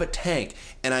we have a tank?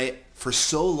 And for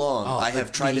so long, I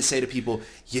have tried to say to people,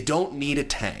 you don't need a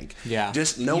tank. Yeah.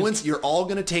 Just you're all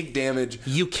going to take damage.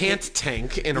 You can't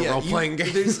tank in a role-playing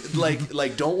game. There's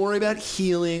like don't worry about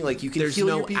healing. Like you can heal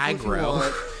your people if you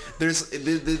want.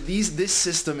 This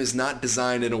system is not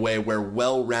designed in a way where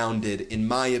well-rounded, in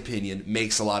my opinion,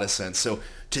 makes a lot of sense. So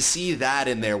to see that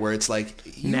in there, where it's like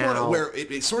where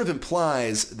it sort of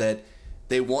implies that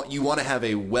you want to have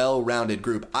a well-rounded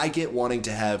group. I get wanting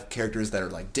to have characters that are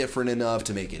like different enough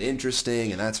to make it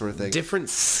interesting and that sort of thing. Different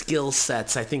skill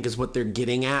sets, I think, is what they're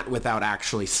getting at without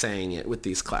actually saying it with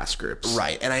these class groups.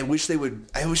 Right, and I wish it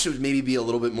would maybe be a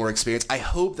little bit more experienced. I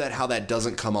hope that how that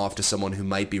doesn't come off to someone who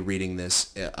might be reading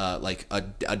this, like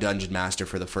a dungeon master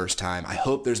for the first time. I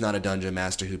hope there's not a dungeon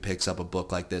master who picks up a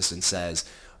book like this and says,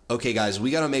 okay, guys, we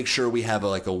got to make sure we have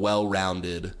a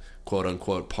well-rounded,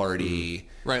 quote-unquote, party. Mm-hmm.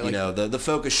 Right, the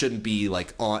focus shouldn't be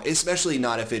like on, especially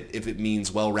not if it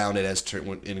means well-rounded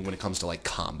when it comes to like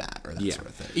combat or that sort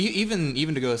of thing.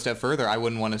 Even to go a step further, I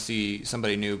wouldn't want to see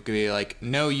somebody new be like,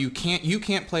 no, you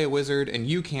can't play a wizard and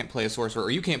you can't play a sorcerer,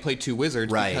 or you can't play 2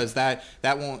 wizards, right, because that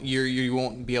won't you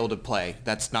won't be able to play.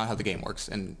 That's not how the game works,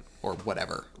 or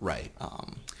whatever. Right.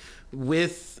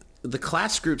 With the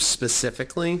class groups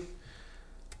specifically,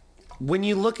 when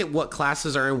you look at what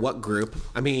classes are in what group,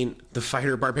 I mean, the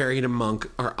fighter, barbarian, and monk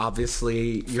are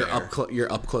obviously your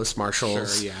up close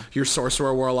marshals. Sure, yeah. Your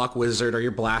sorcerer, warlock, wizard are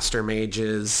your blaster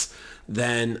mages.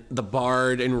 Then the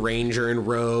bard and ranger and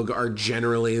rogue are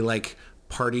generally like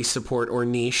party support or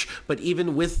niche. But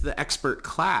even with the expert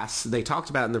class, they talked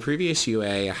about in the previous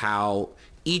UA how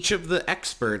each of the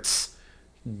experts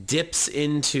dips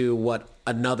into what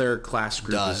another class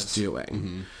group is doing.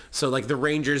 Mm-hmm. So like the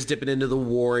ranger's dipping into the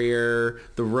warrior,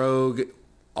 the rogue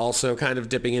also kind of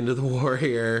dipping into the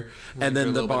warrior, and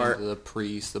then the bard, the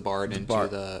priest, the bard into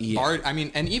the bard. I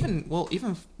mean, and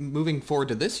even moving forward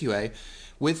to this UA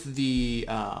with the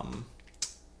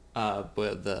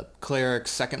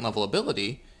cleric's second level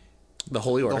ability, the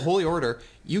Holy Order,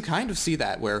 you kind of see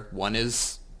that where one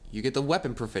is you get the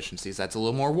weapon proficiencies. That's a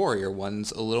little more warrior.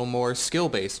 One's a little more skill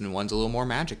based, and one's a little more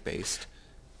magic based.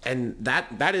 And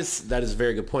that is a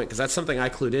very good point, because that's something I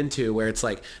clued into, where it's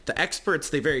like the experts,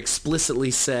 they very explicitly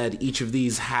said each of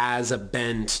these has a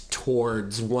bent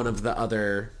towards one of the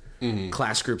other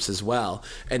class groups as well.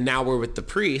 And now we're with the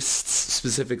priests,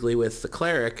 specifically with the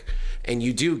cleric, and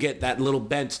you do get that little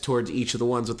bent towards each of the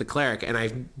ones with the cleric. And I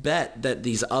bet that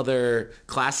these other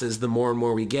classes, the more and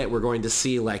more we get, we're going to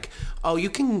see like, oh,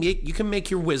 you can make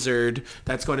your wizard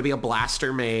that's going to be a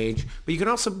blaster mage, but you can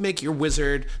also make your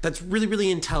wizard that's really,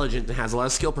 really intelligent and has a lot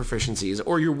of skill proficiencies,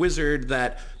 or your wizard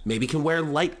that maybe can wear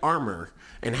light armor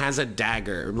and has a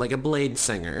dagger, like a blade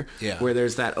singer, where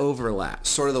there's that overlap.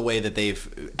 Sort of the way that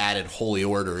they've added holy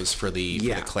orders for the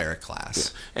cleric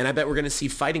class. Yeah. And I bet we're going to see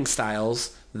fighting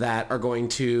styles that are going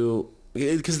to,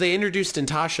 because they introduced in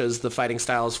Tasha's the fighting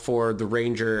styles for the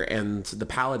ranger and the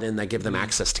paladin that give them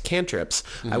access to cantrips.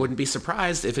 I wouldn't be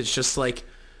surprised if it's just like,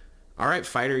 all right,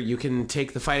 fighter, you can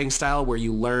take the fighting style where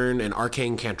you learn an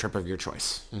arcane cantrip of your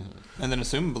choice. And then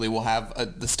assumably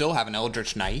we'll still have an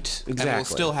Eldritch Knight. Exactly. And we'll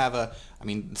still have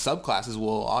subclasses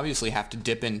will obviously have to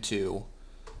dip into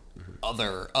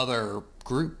other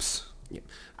groups. Yeah.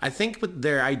 I think with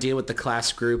their idea with the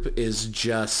class group is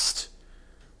just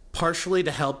partially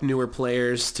to help newer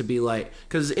players to be like,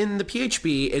 because in the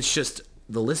PHB, it's just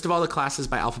the list of all the classes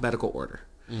by alphabetical order.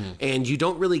 And you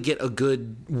don't really get a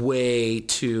good way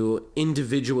to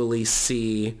individually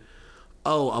see,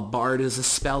 oh, a bard is a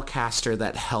spellcaster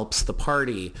that helps the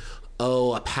party.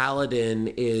 Oh, a paladin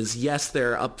is, yes,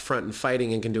 they're up front and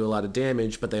fighting and can do a lot of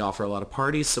damage, but they offer a lot of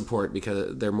party support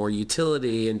because they're more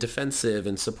utility and defensive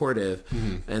and supportive.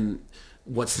 And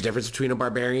what's the difference between a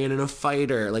barbarian and a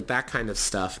fighter? Like that kind of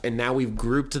stuff. And now we've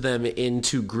grouped them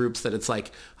into groups that it's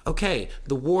like, okay,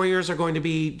 the warriors are going to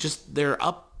be just, they're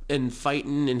up and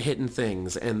fighting and hitting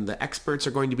things, and the experts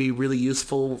are going to be really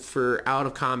useful for out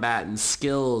of combat and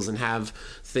skills and have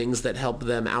things that help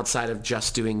them outside of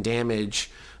just doing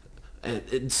damage,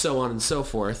 and so on and so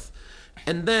forth.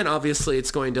 And then obviously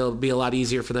it's going to be a lot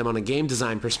easier for them on a game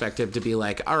design perspective to be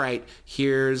like, all right,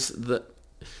 here's the,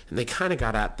 and they kind of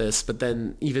got at this, but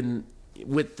then even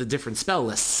with the different spell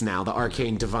lists now, the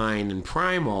arcane, divine, and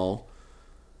primal,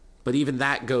 but even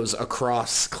that goes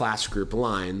across class group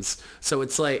lines. So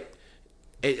it's like,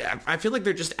 I feel like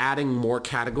they're just adding more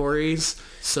categories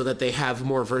so that they have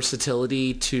more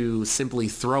versatility to simply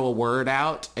throw a word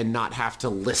out and not have to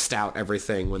list out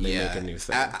everything when they make a new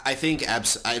thing. I think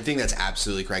that's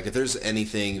absolutely correct. If there's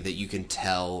anything that you can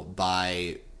tell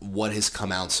by what has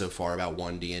come out so far about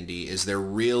One D&D is they're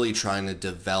really trying to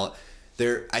develop.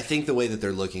 I think the way that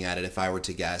they're looking at it, if I were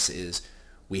to guess, is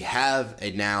we have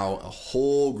now a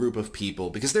whole group of people,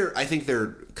 because I think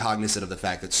they're cognizant of the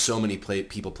fact that so many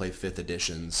people play 5th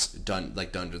editions,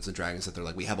 like Dungeons and Dragons, that they're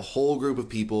like, we have a whole group of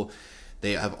people.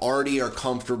 They are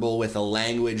comfortable with a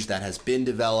language that has been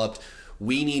developed.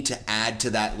 We need to add to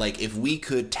that. Like, if we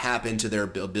could tap into their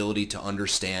ability to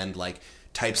understand like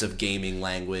types of gaming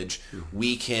language,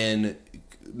 we can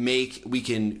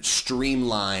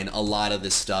streamline a lot of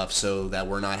this stuff so that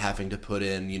we're not having to put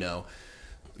in, you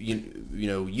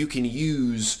can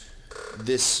use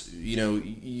this,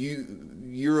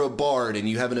 you're a bard and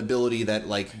you have an ability that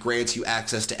like grants you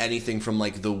access to anything from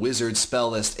like the wizard spell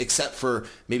list, except for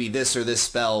maybe this or this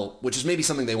spell, which is maybe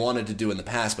something they wanted to do in the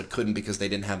past but couldn't because they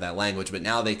didn't have that language. But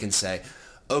now they can say,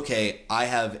 okay, I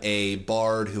have a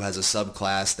bard who has a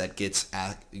subclass that gets,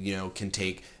 can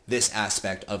take this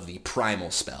aspect of the primal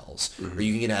spells, or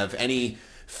you can have any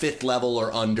 5th level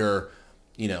or under,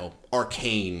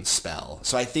 arcane spell.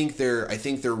 So I think they're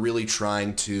really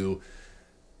trying to,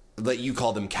 let you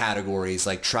call them categories,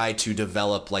 like try to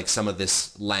develop like some of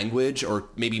this language, or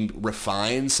maybe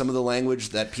refine some of the language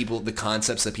that the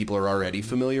concepts that people are already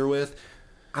familiar with.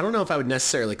 I don't know if I would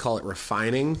necessarily call it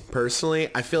refining personally.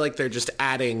 I feel like they're just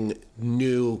adding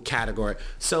new category.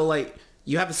 So like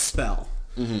you have a spell.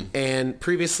 And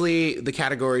previously the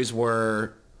categories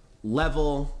were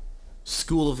level,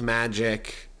 school of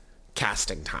magic,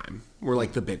 casting time were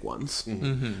like the big ones.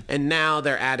 And now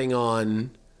they're adding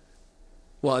on,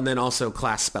 well, and then also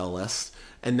class spell list.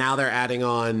 And now they're adding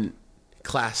on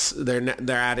class, they're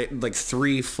adding like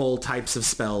 3 full types of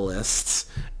spell lists.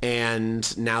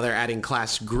 And now they're adding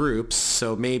class groups.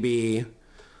 So maybe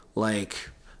like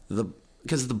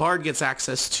because the bard gets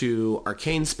access to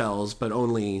arcane spells, but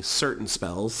only certain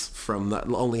spells from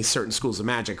only certain schools of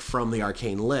magic from the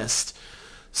arcane list.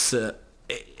 So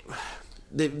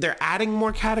they're adding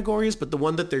more categories, but the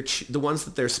ones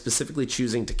that they're specifically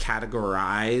choosing to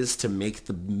categorize to make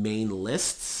the main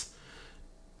lists,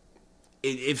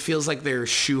 it feels like they're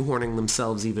shoehorning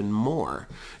themselves even more.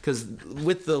 Because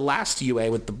with the last UA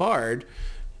with the bard,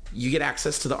 you get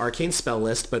access to the arcane spell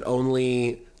list, but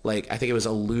only like I think it was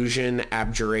illusion,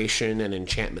 abjuration, and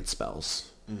enchantment spells.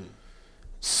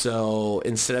 So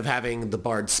instead of having the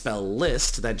bard spell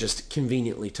list that just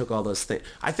conveniently took all those things,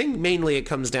 I think mainly it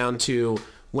comes down to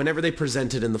whenever they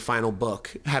present it in the final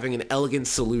book, having an elegant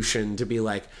solution to be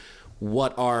like,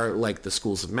 what are like the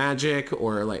schools of magic,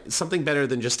 or like something better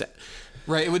than just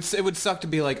Right, it would suck to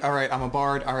be like, all right, I'm a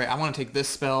bard. All right, I want to take this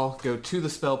spell. Go to the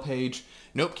spell page.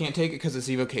 Nope, can't take it because it's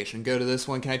evocation. Go to this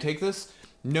one. Can I take this?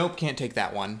 Nope, can't take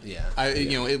that one.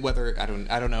 You know, whether I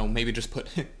don't know. Maybe just put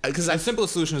because the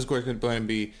simplest solution is going to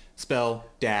be spell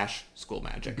dash school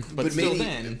magic. But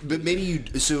maybe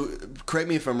you. So correct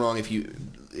me if I'm wrong. If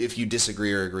you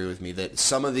disagree or agree with me that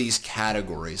some of these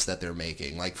categories that they're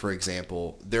making, like for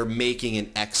example, they're making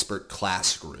an expert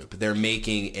class group. They're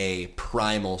making a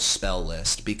primal spell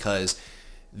list because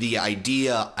the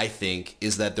idea, I think,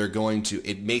 is that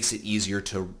it makes it easier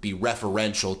to be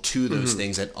referential to those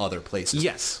things at other places.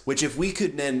 Yes. Which if we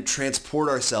could then transport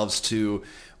ourselves to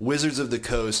Wizards of the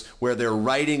Coast, where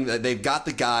they've got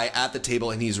the guy at the table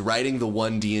and he's writing the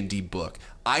One D&D book.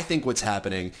 I think what's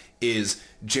happening is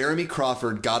Jeremy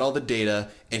Crawford got all the data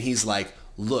and he's like,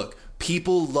 look,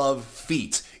 people love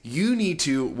feats. You need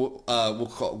to, we'll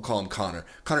call him Connor.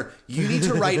 Connor, you need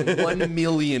to write 1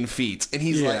 million feats. And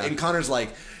he's like, and Connor's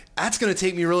like, that's going to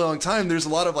take me a really long time. There's a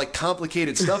lot of like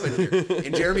complicated stuff in here.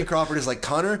 And Jeremy Crawford is like,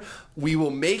 Connor, we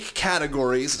will make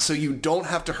categories so you don't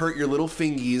have to hurt your little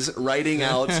fingies writing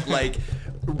out like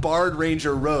Bard,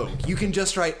 Ranger, Rogue. You can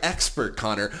just write expert,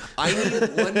 Connor. I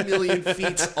need 1 million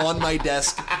feats on my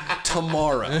desk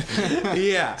tomorrow.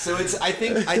 Yeah. So I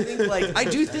think like I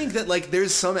do think that like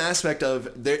there's some aspect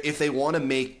of if they want to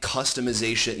make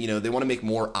customization, you know, they want to make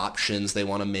more options, they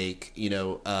want to make, you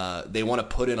know, they want to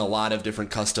put in a lot of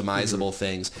different customizable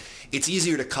things. It's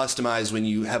easier to customize when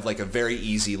you have like a very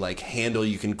easy like handle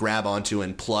you can grab onto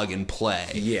and plug and play.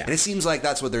 Yeah. And it seems like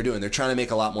that's what they're doing. They're trying to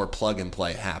make a lot more plug and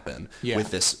play happen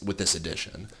with this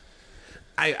edition.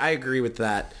 I agree with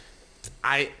that.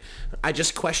 I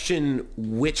just question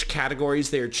which categories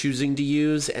they are choosing to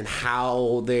use and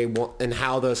how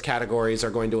those categories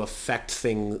are going to affect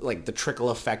things like the trickle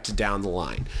effect down the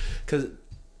line. Because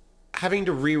having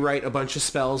to rewrite a bunch of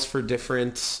spells for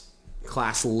different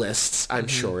class lists, I'm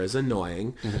sure, is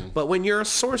annoying. But when you're a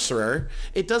sorcerer,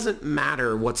 it doesn't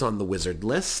matter what's on the wizard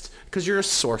list because you're a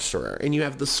sorcerer and you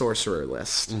have the sorcerer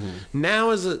list.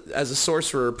 Now, as a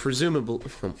sorcerer, presumably,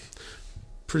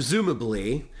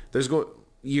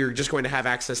 you're just going to have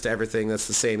access to everything that's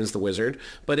the same as the wizard.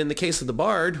 But in the case of the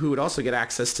bard, who would also get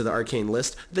access to the arcane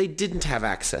list, they didn't have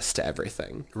access to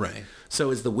everything. Right. So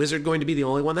is the wizard going to be the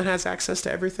only one that has access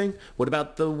to everything? What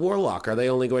about the warlock? Are they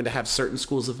only going to have certain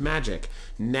schools of magic?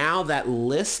 Now that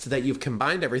list that you've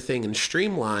combined everything and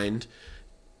streamlined,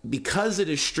 because it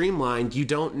is streamlined, you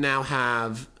don't now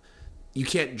have... You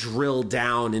can't drill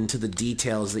down into the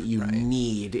details that you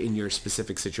need in your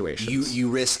specific situations. You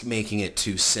risk making it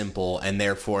too simple, and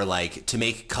therefore, like, to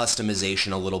make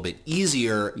customization a little bit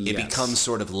easier, it becomes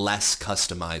sort of less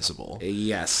customizable.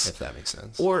 Yes. If that makes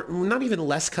sense. Or not even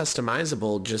less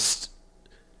customizable, just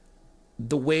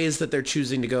the ways that they're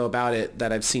choosing to go about it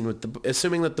that I've seen with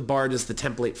assuming that the bard is the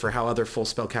template for how other full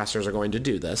spellcasters are going to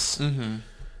do this.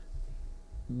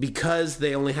 Because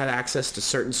they only had access to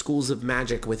certain schools of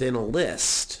magic within a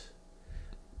list,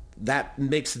 that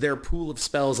makes their pool of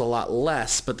spells a lot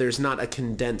less, but there's not a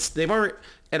condensed... They've already...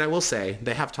 And I will say,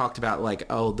 they have talked about, like,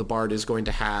 oh, the bard is going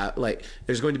to have... Like,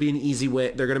 there's going to be an easy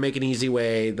way... They're going to make an easy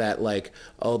way that, like,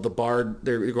 oh, the bard...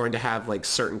 They're going to have, like,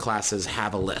 certain classes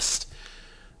have a list.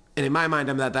 And in my mind,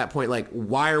 I'm at that point, like,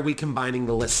 why are we combining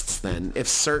the lists then? If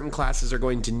certain classes are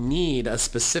going to need a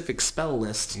specific spell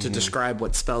list to describe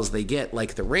what spells they get,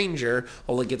 like the ranger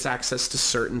only gets access to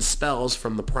certain spells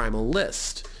from the primal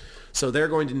list. So they're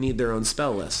going to need their own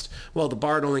spell list. Well, the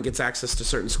bard only gets access to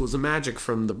certain schools of magic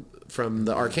from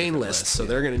the arcane list, so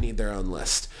they're going to need their own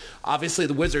list. Obviously,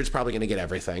 the wizard's probably going to get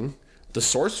everything. The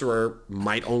sorcerer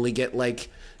might only get like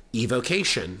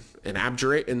evocation and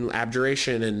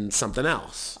abjuration and something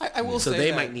else. I will so say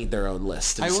they that, might need their own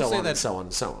list, and so on and so on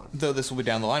and so on. Though this will be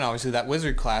down the line, obviously, that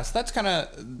wizard class, that's kind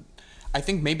of... I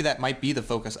think maybe that might be the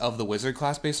focus of the wizard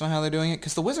class based on how they're doing it,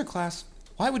 because the wizard class...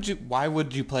 Why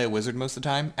would you play a wizard most of the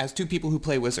time? As two people who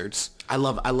play wizards. I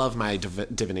love my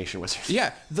divination wizards.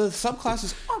 Yeah, the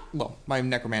subclasses are... Well, my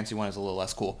necromancy one is a little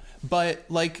less cool. But,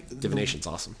 like... Divination's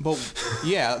awesome. But,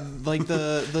 yeah, like,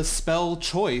 the spell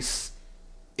choice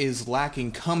is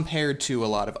lacking compared to a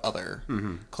lot of other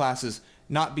classes.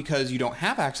 Not because you don't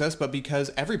have access, but because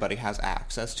everybody has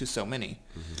access to so many.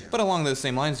 Mm-hmm. But along those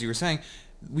same lines you were saying...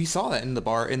 We saw that in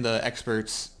the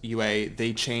experts UA,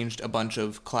 they changed a bunch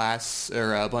of class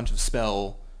or a bunch of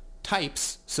spell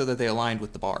types so that they aligned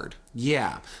with the bard.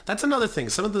 Yeah, that's another thing.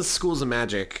 Some of the schools of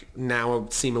magic now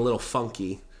seem a little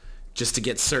funky just to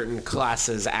get certain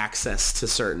classes access to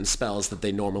certain spells that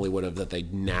they normally would have that they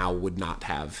now would not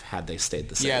have had they stayed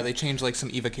the same. Yeah, they changed like some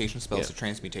evocation spells to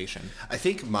transmutation. I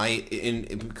think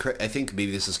I think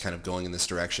maybe this is kind of going in this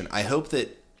direction. I hope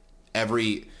that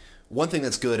one thing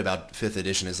that's good about 5th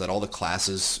edition is that all the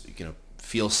classes,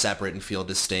 feel separate and feel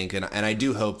distinct, and I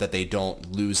do hope that they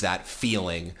don't lose that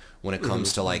feeling when it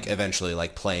comes to like eventually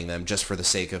like playing them just for the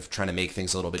sake of trying to make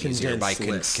things a little bit easier by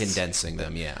condensing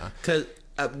them. Yeah. Because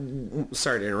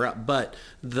sorry to interrupt, but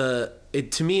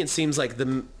to me it seems like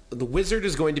the wizard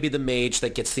is going to be the mage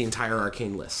that gets the entire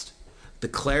arcane list. The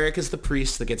cleric is the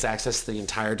priest that gets access to the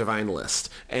entire divine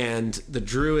list, and the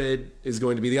druid is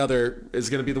going to be the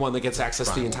one that gets access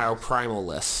to the entire primal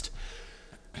list,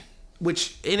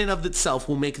 which in and of itself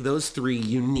will make those three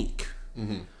unique.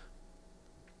 Mm-hmm.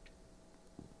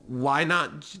 Why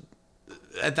not?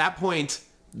 At that point,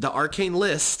 the arcane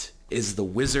list is the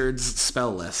wizard's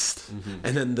spell list,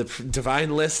 and then the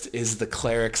divine list is the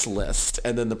cleric's list,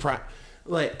 and then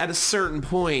at a certain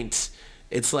point.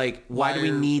 It's like, why do we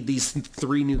need these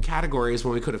three new categories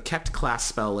when we could have kept class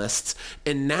spell lists?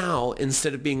 And now,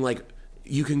 instead of being like,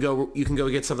 you can go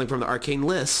get something from the arcane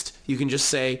list, you can just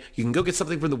say, you can go get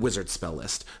something from the wizard spell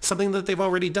list. Something that they've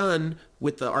already done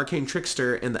with the arcane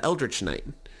trickster and the eldritch knight.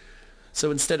 So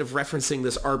instead of referencing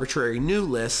this arbitrary new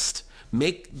list,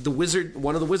 make the wizard,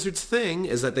 one of the wizard's thing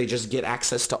is that they just get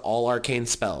access to all arcane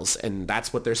spells, and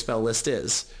that's what their spell list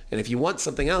is. And if you want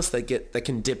something else that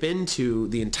can dip into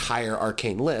the entire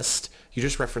arcane list, you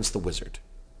just reference the wizard.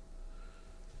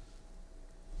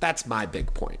 That's my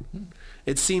big point.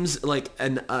 It seems like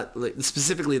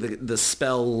specifically the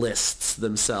spell lists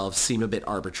themselves seem a bit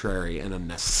arbitrary and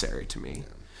unnecessary to me.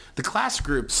 The class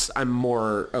groups I'm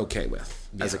more okay with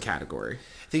as a category.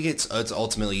 I think it's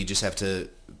ultimately you just have to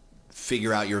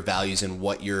figure out your values and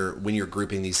when you're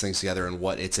grouping these things together and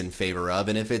what it's in favor of.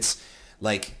 And if it's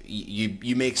like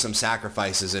you make some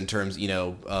sacrifices in terms,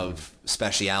 of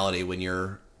speciality when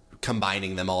you're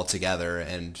combining them all together.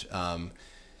 And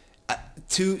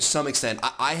to some extent,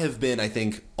 I have been, I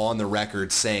think, on the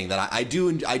record saying that I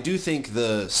do think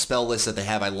the spell list that they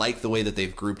have, I like the way that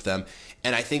they've grouped them.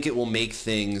 And I think it will make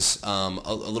things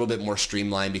a little bit more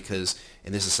streamlined because,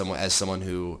 and this is someone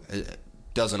who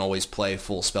doesn't always play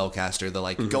full spellcaster,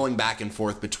 the going back and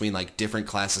forth between like different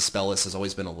classes spell lists has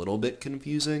always been a little bit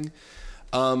confusing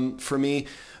for me.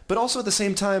 But also at the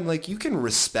same time, like you can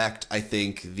respect, I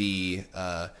think, the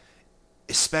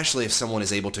especially if someone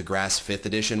is able to grasp 5th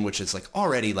edition, which is like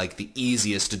already like the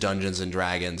easiest to Dungeons and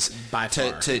Dragons by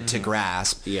far to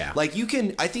grasp. Yeah. Like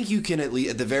I think you can at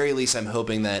the very least, I'm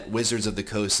hoping that Wizards of the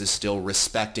Coast is still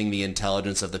respecting the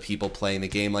intelligence of the people playing the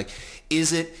game. Like,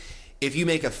 if you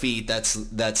make a feat that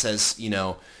says,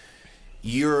 you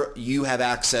have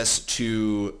access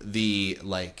to the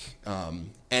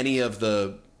any of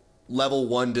the level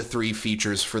 1 to 3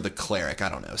 features for the cleric, I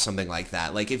don't know, something like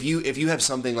that. Like if you have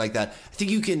something like that, I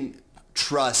think you can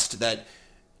trust that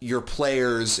your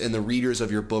players and the readers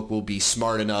of your book will be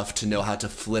smart enough to know how to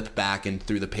flip back and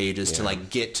through the pages to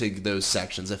get to those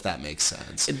sections, if that makes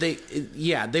sense.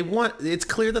 It's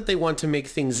clear that they want to make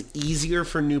things easier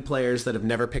for new players that have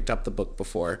never picked up the book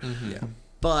before. Mm-hmm. Yeah.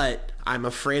 But I'm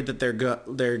afraid that they're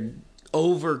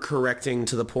overcorrecting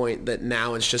to the point that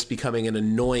now it's just becoming an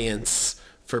annoyance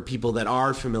for people that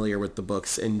are familiar with the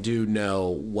books and do know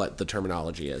what the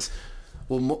terminology is.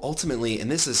 Well, ultimately, and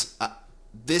this is...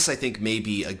 This, I think, may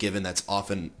be a given that's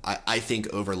often, I think,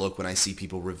 overlooked when I see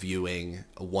people reviewing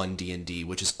a One D&D,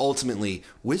 which is ultimately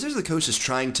Wizards of the Coast is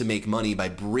trying to make money by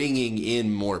bringing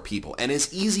in more people. And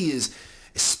as easy as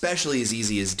especially as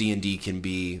easy as D&D can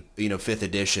be, 5th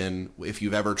edition, if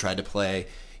you've ever tried to play,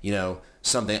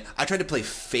 something. I tried to play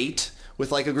Fate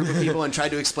with like a group of people and tried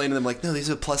to explain to them like, no, these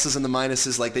are pluses and the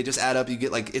minuses, like they just add up. You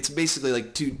get like, it's basically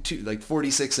like two like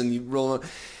 46 and you roll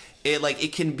it. Like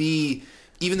it can be,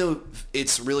 even though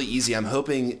it's really easy, I'm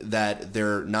hoping that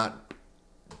they're not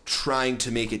trying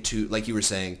to make it too, like you were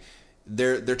saying,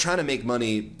 they're trying to make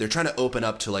money. They're trying to open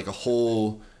up to like a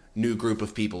whole new group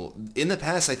of people. In the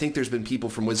past, I think there's been people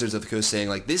from Wizards of the Coast saying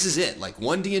like, this is it. Like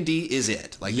One D&D is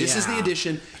it. Like this is the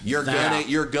edition you're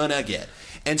gonna get.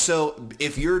 And so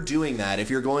if you're doing that,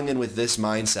 if you're going in with this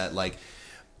mindset, like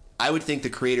I would think the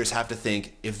creators have to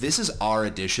think, if this is our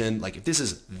edition, like if this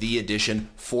is the edition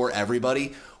for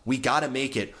everybody, we got to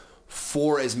make it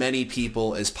for as many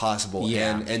people as possible.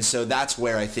 Yeah. And so that's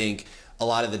where I think a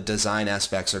lot of the design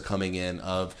aspects are coming in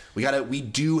of we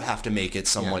do have to make it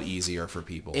somewhat easier for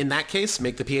people. In that case,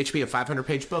 make the PHP a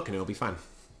 500-page book and it'll be fine.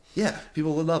 Yeah,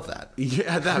 people would love that.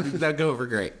 Yeah, that'd go over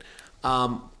great.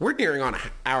 We're nearing on an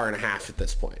hour and a half at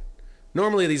this point.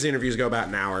 Normally these interviews go about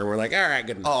an hour and we're like, all right,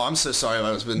 good enough. Oh, I'm so sorry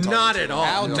I was been talking. Not at all.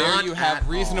 How dare Not you have at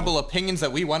reasonable all. opinions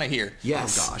that we want to hear?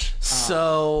 Yes. Oh gosh.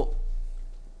 So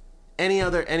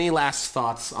any last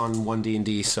thoughts on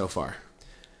 1D&D so far?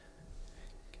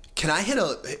 Can I hit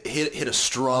a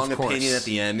strong Of course. opinion at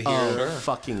the end here? Oh,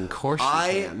 fucking course you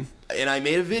can. And I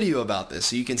made a video about this,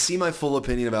 so you can see my full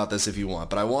opinion about this if you want.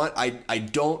 But I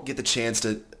don't get the chance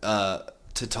to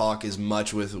talk as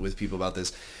much with people about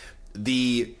this.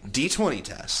 The D20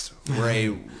 test,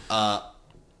 where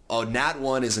a Nat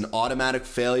 1 is an automatic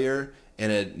failure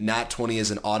and a Nat 20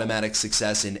 is an automatic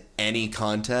success in any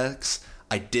context,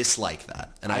 I dislike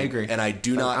that. And I agree. And I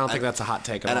do not. I don't think that's a hot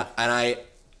take at all. And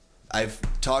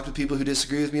I've talked with people who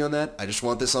disagree with me on that. I just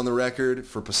want this on the record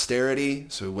for posterity.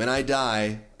 So when I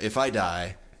die, if I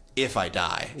die,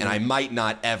 and I might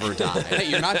not ever die. Hey,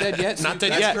 you're not dead yet. Not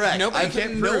dead That's yet. correct. Nobody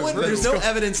can prove. There's no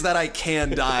evidence that I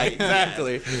can die.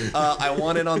 Exactly. I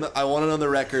want it on the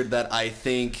record that I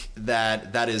think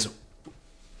that is.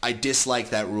 I dislike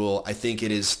that rule. I think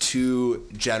it is too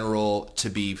general to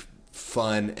be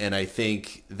fun, and I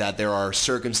think that there are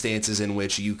circumstances in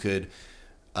which you could.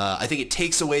 I think it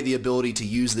takes away the ability to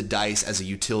use the dice as a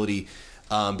utility.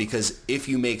 Because if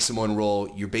you make someone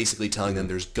roll, you're basically telling them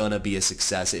there's gonna be a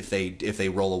success if they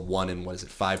roll a 1 in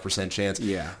 5% chance.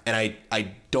 Yeah. And I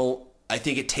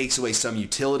think it takes away some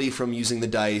utility from using the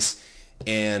dice,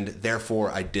 and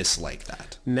therefore I dislike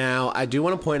that. Now, I do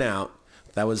want to point out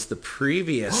that was the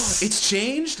previous. It's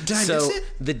changed? Did I So miss it?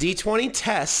 the D20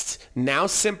 test now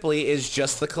simply is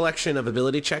just the collection of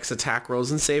ability checks, attack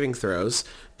rolls, and saving throws.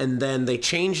 And then they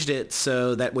changed it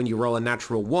so that when you roll a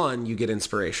natural 1, you get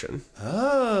inspiration.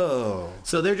 Oh.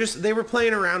 So they were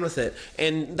playing around with it.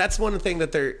 And that's one thing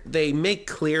that they make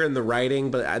clear in the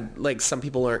writing, but like some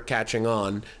people aren't catching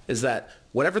on, is that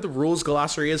whatever the rules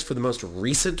glossary is for the most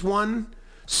recent one,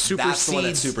 That's the one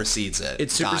that supersedes supersedes it.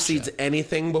 It supersedes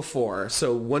anything hefore.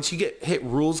 So once you hit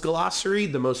rules glossary,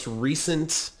 the most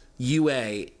recent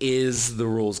UA is the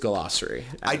rules glossary.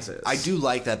 I do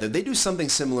like that. They do something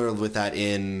similar with that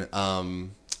in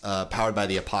Powered by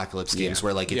the Apocalypse games,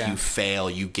 where like if you fail,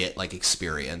 you get like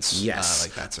experience. Yes,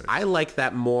 like that sort of. I like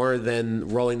that more than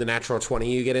rolling the natural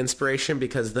 20. You get inspiration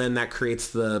because then that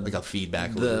creates like a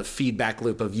feedback loop. Feedback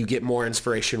loop of you get more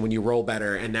inspiration when you roll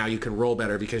better, and now you can roll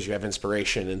better because you have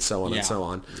inspiration, and so on and so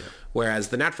on. Yeah. Whereas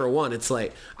the natural 1, it's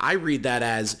like, I read that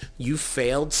as you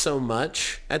failed so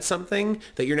much at something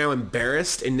that you're now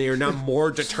embarrassed and you're now more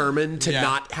determined to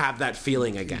not have that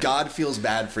feeling again. God feels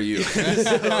bad for you.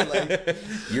 So, like,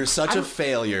 you're such a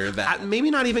failure that...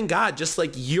 Maybe not even God, just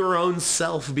like your own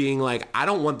self being like, I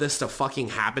don't want this to fucking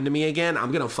happen to me again.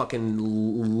 I'm going to fucking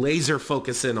laser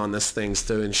focus in on this thing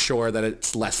to ensure that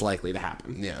it's less likely to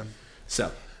happen. Yeah.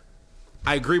 So...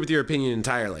 I agree with your opinion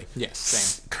entirely. Yes,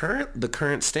 same. The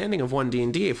current standing of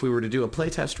 1D&D, if we were to do a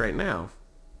playtest right now,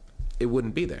 it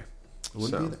wouldn't be there. It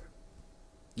wouldn't be there.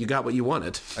 You got what you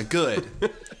wanted. Good.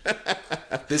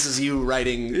 This is you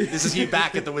writing. This is you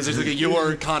back at the Wizards.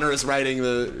 Your Connor is writing.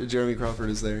 The Jeremy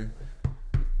Crawford is there.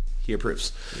 He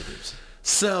approves.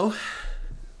 So,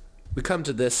 we come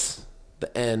to the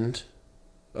end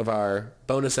of our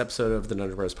bonus episode of the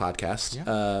Dungeon Bros podcast.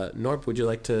 Yeah. Norb, would you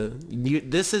like to...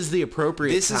 this is the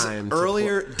appropriate time. This is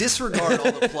earlier... disregard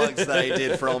all the plugs that I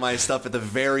did for all my stuff at the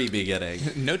very beginning.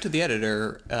 Note to the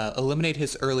editor, eliminate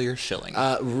his earlier shilling.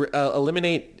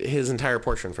 Eliminate his entire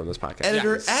portion from this podcast.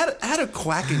 Editor, add a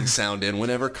quacking sound in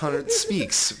whenever Connor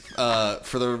speaks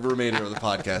for the remainder of the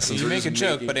podcast. You make a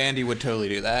joke, but Andy would totally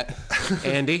do that.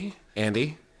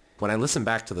 Andy, when I listen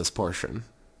back to this portion...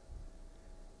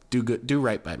 do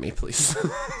right by me, please.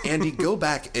 Andy, go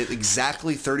back at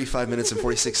exactly 35 minutes and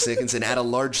 46 seconds and add a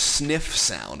large sniff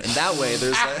sound, and that way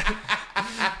there's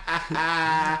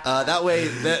that way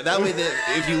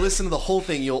that if you listen to the whole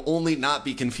thing, you'll only not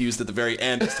be confused at the very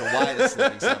end as to why the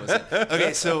sniffing sound was in.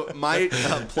 Okay, so my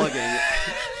plugging.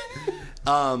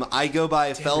 I go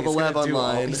by Feltheleb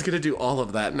online. He's gonna do all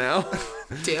of that now.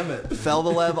 Damn it.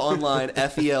 Feltheleb online,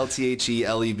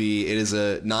 Feltheleb. It is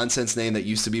a nonsense name that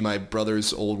used to be my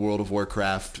brother's old World of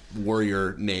Warcraft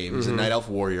warrior name. He's a Night Elf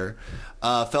warrior.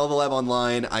 Feltheleb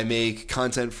online. I make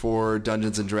content for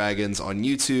Dungeons and Dragons on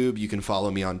YouTube. You can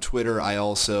follow me on Twitter. I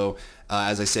also,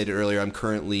 as I said earlier, I'm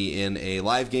currently in a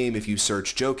live game. If you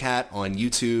search JoeCat on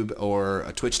YouTube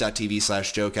or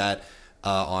twitch.tv/JoeCat,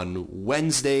 on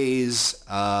Wednesdays,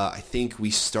 I think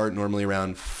we start normally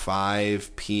around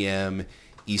 5 p.m.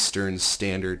 Eastern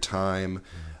Standard Time.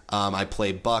 I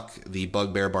play Buck, the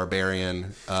Bugbear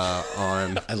Barbarian,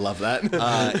 on I love that.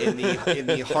 in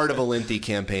the Heart of Olynthe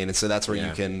campaign, and so that's where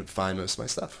you can find most of my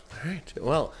stuff. All right.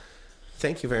 Well,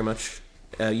 thank you very much.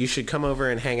 You should come over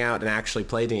and hang out and actually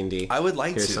play D&D. I would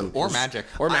like to. Or Magic.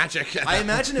 Or Magic. I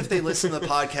imagine if they listen to the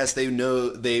podcast, they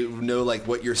know like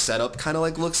what your setup kind of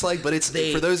like looks like. But it's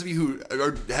for those of you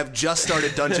who have just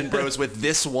started Dungeon Bros with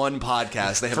this one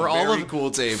podcast, they have a very cool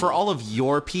table. For all of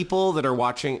your people that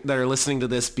are listening to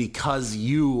this because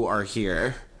you are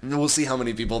here. We'll see how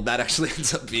many people that actually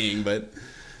ends up being. But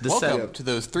welcome to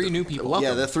those 3 new people. Welcome.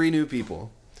 Yeah, the 3 new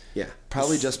people. Yeah.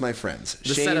 Probably just my friends.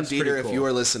 The Shane, setup's Dieter, pretty cool. if you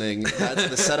are listening,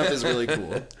 the setup is really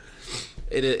cool.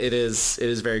 It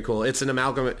is very cool. It's an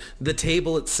amalgam. The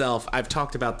table itself, I've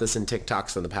talked about this in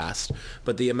TikToks in the past,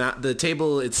 but the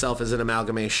table itself is an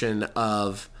amalgamation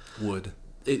of wood,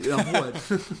 metal,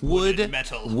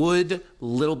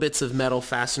 little bits of metal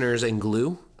fasteners and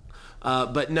glue.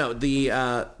 But no,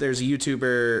 there's a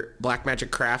YouTuber, Black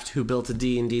Magic Craft, who built a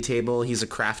D&D table. He's a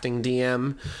crafting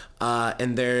DM.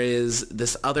 And there is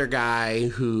this other guy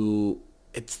who,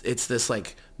 it's this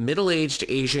like middle-aged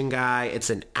Asian guy. It's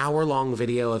an hour-long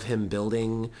video of him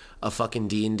building a fucking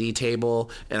D&D table.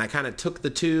 And I kind of took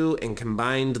the two and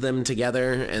combined them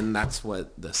together, and that's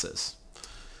what this is.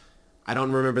 I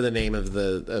don't remember the name of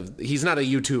he's not a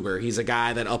YouTuber. He's a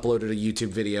guy that uploaded a YouTube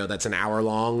video that's an hour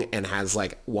long and has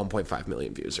like 1.5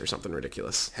 million views or something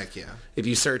ridiculous. Heck yeah. If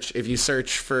you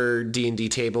search for D&D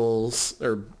tables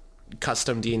or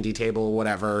custom D&D table,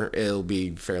 whatever, it'll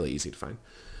be fairly easy to find.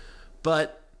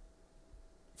 But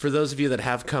for those of you that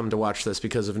have come to watch this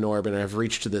because of Norb and have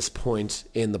reached to this point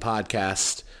in the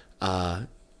podcast,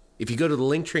 if you go to the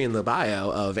link tree in the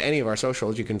bio of any of our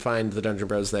socials, you can find the Dungeon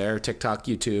Bros there, TikTok,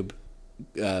 YouTube,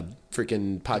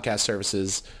 freaking podcast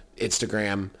services,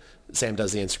 Instagram. Sam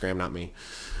does the Instagram, not me.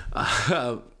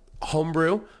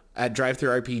 Homebrew at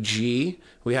DriveThruRPG.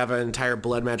 We have an entire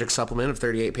Blood Magic supplement of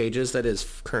 38 pages that is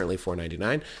currently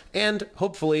 $4.99. And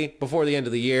hopefully, before the end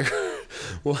of the year,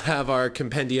 we'll have our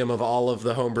compendium of all of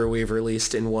the homebrew we've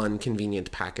released in one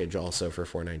convenient package also for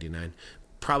 $4.99.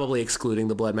 Probably excluding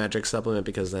the Blood Magic supplement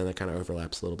because then it kind of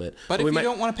overlaps a little bit. But if you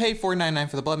don't want to pay $4.99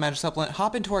 for the Blood Magic supplement,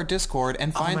 hop into our Discord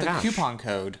and find the coupon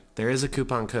code. There is a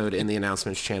coupon code in the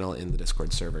announcements channel in the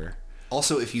Discord server.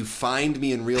 Also, if you find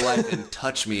me in real life and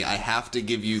touch me, I have to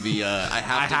give you the.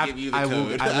 Give you the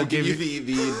code. I'll give you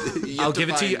the. I'll give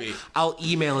it to you. I'll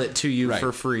email it to you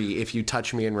for free if you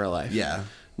touch me in real life. Yeah.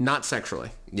 Not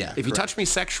sexually. Yeah. If you touch me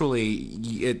sexually,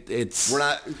 it's. We're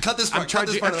not. Cut this part. Cut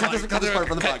this part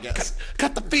from the podcast.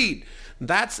 Cut the feed.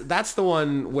 That's the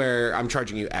one where I'm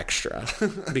charging you extra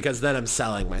because then I'm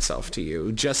selling myself to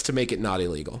you just to make it not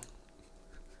illegal.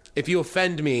 If you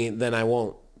offend me, then I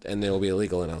won't, and it'll be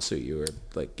illegal, and I'll sue you or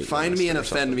like. Find me and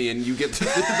offend me, and you get the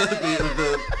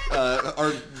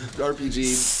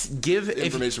RPG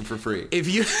information for free. If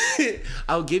you,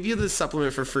 I'll give you the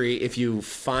supplement for free if you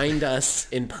find us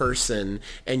in person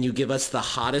and you give us the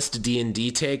hottest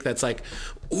D&D take. That's like,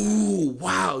 ooh,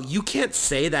 wow! You can't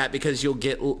say that because you'll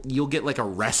get like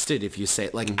arrested if you say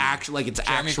it. Like actually, like it's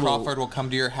Jeremy actual. Crawford will come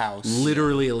to your house,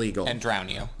 literally illegal, and drown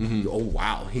you. Mm-hmm. Oh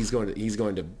wow, he's going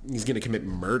to commit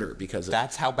murder because of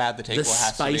that's how bad the take will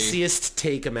have to be. The spiciest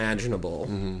take imaginable,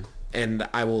 and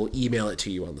I will email it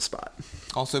to you on the spot.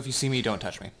 Also, if you see me, don't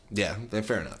touch me. Yeah,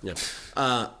 fair enough. Yeah.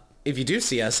 If you do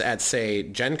see us at say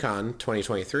Gen Con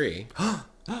 2023.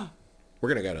 We're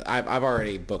gonna go to. I've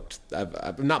already booked.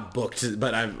 I've not booked,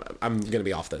 but I'm gonna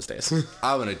be off those days.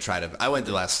 I'm gonna try to. I went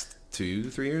the last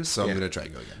 2-3 years, so I'm gonna try to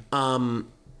go again.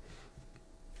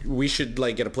 We should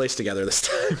like get a place together this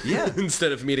time. Yeah.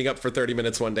 Instead of meeting up for 30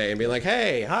 minutes one day and being like,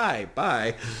 hey, hi,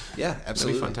 bye. Yeah,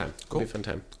 absolutely. It'll be a fun time. Cool. It'll be a fun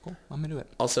time. Cool. I'm gonna do it.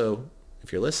 Also,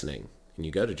 if you're listening and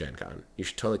you go to Gen Con, you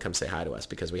should totally come say hi to us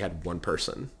because we had one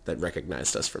person that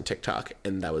recognized us from TikTok,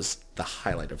 and that was the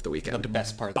highlight of the weekend. The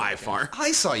best part. By far.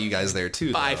 I saw you guys there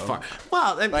too, By though. far.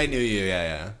 Well, I knew you.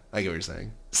 Yeah. I get what you're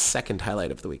saying. second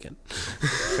highlight of the weekend.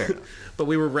 Fair enough. But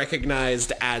we were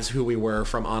recognized as who we were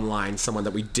from online, someone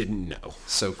that we didn't know.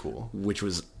 So cool. Which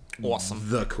was awesome.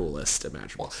 The coolest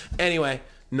imaginable. Anyway,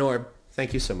 Norb,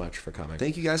 thank you so much for coming.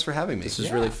 Thank you guys for having me. This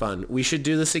was really fun. We should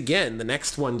do this again, the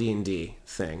next One D&D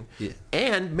thing. Yeah.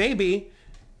 And maybe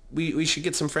we should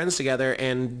get some friends together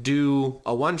and do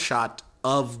a one-shot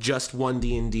of just One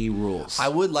D&D rules. I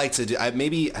would like to do, I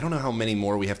don't know how many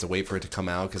more we have to wait for it to come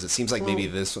out, because it seems like maybe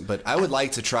this one, but I would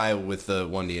like to try with the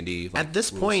One D&D. At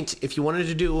this point, if you wanted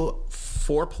to do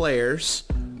 4 players,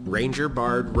 Ranger,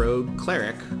 Bard, Rogue,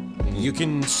 Cleric, you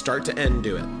can start to end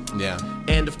do it. Yeah.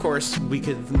 And of course, we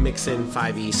could mix in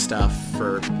 5e stuff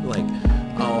for like,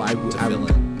 fill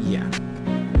in. Yeah.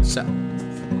 So,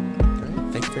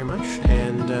 thank you very much.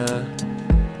 And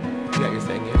you got your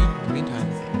thing, yeah?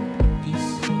 Meantime.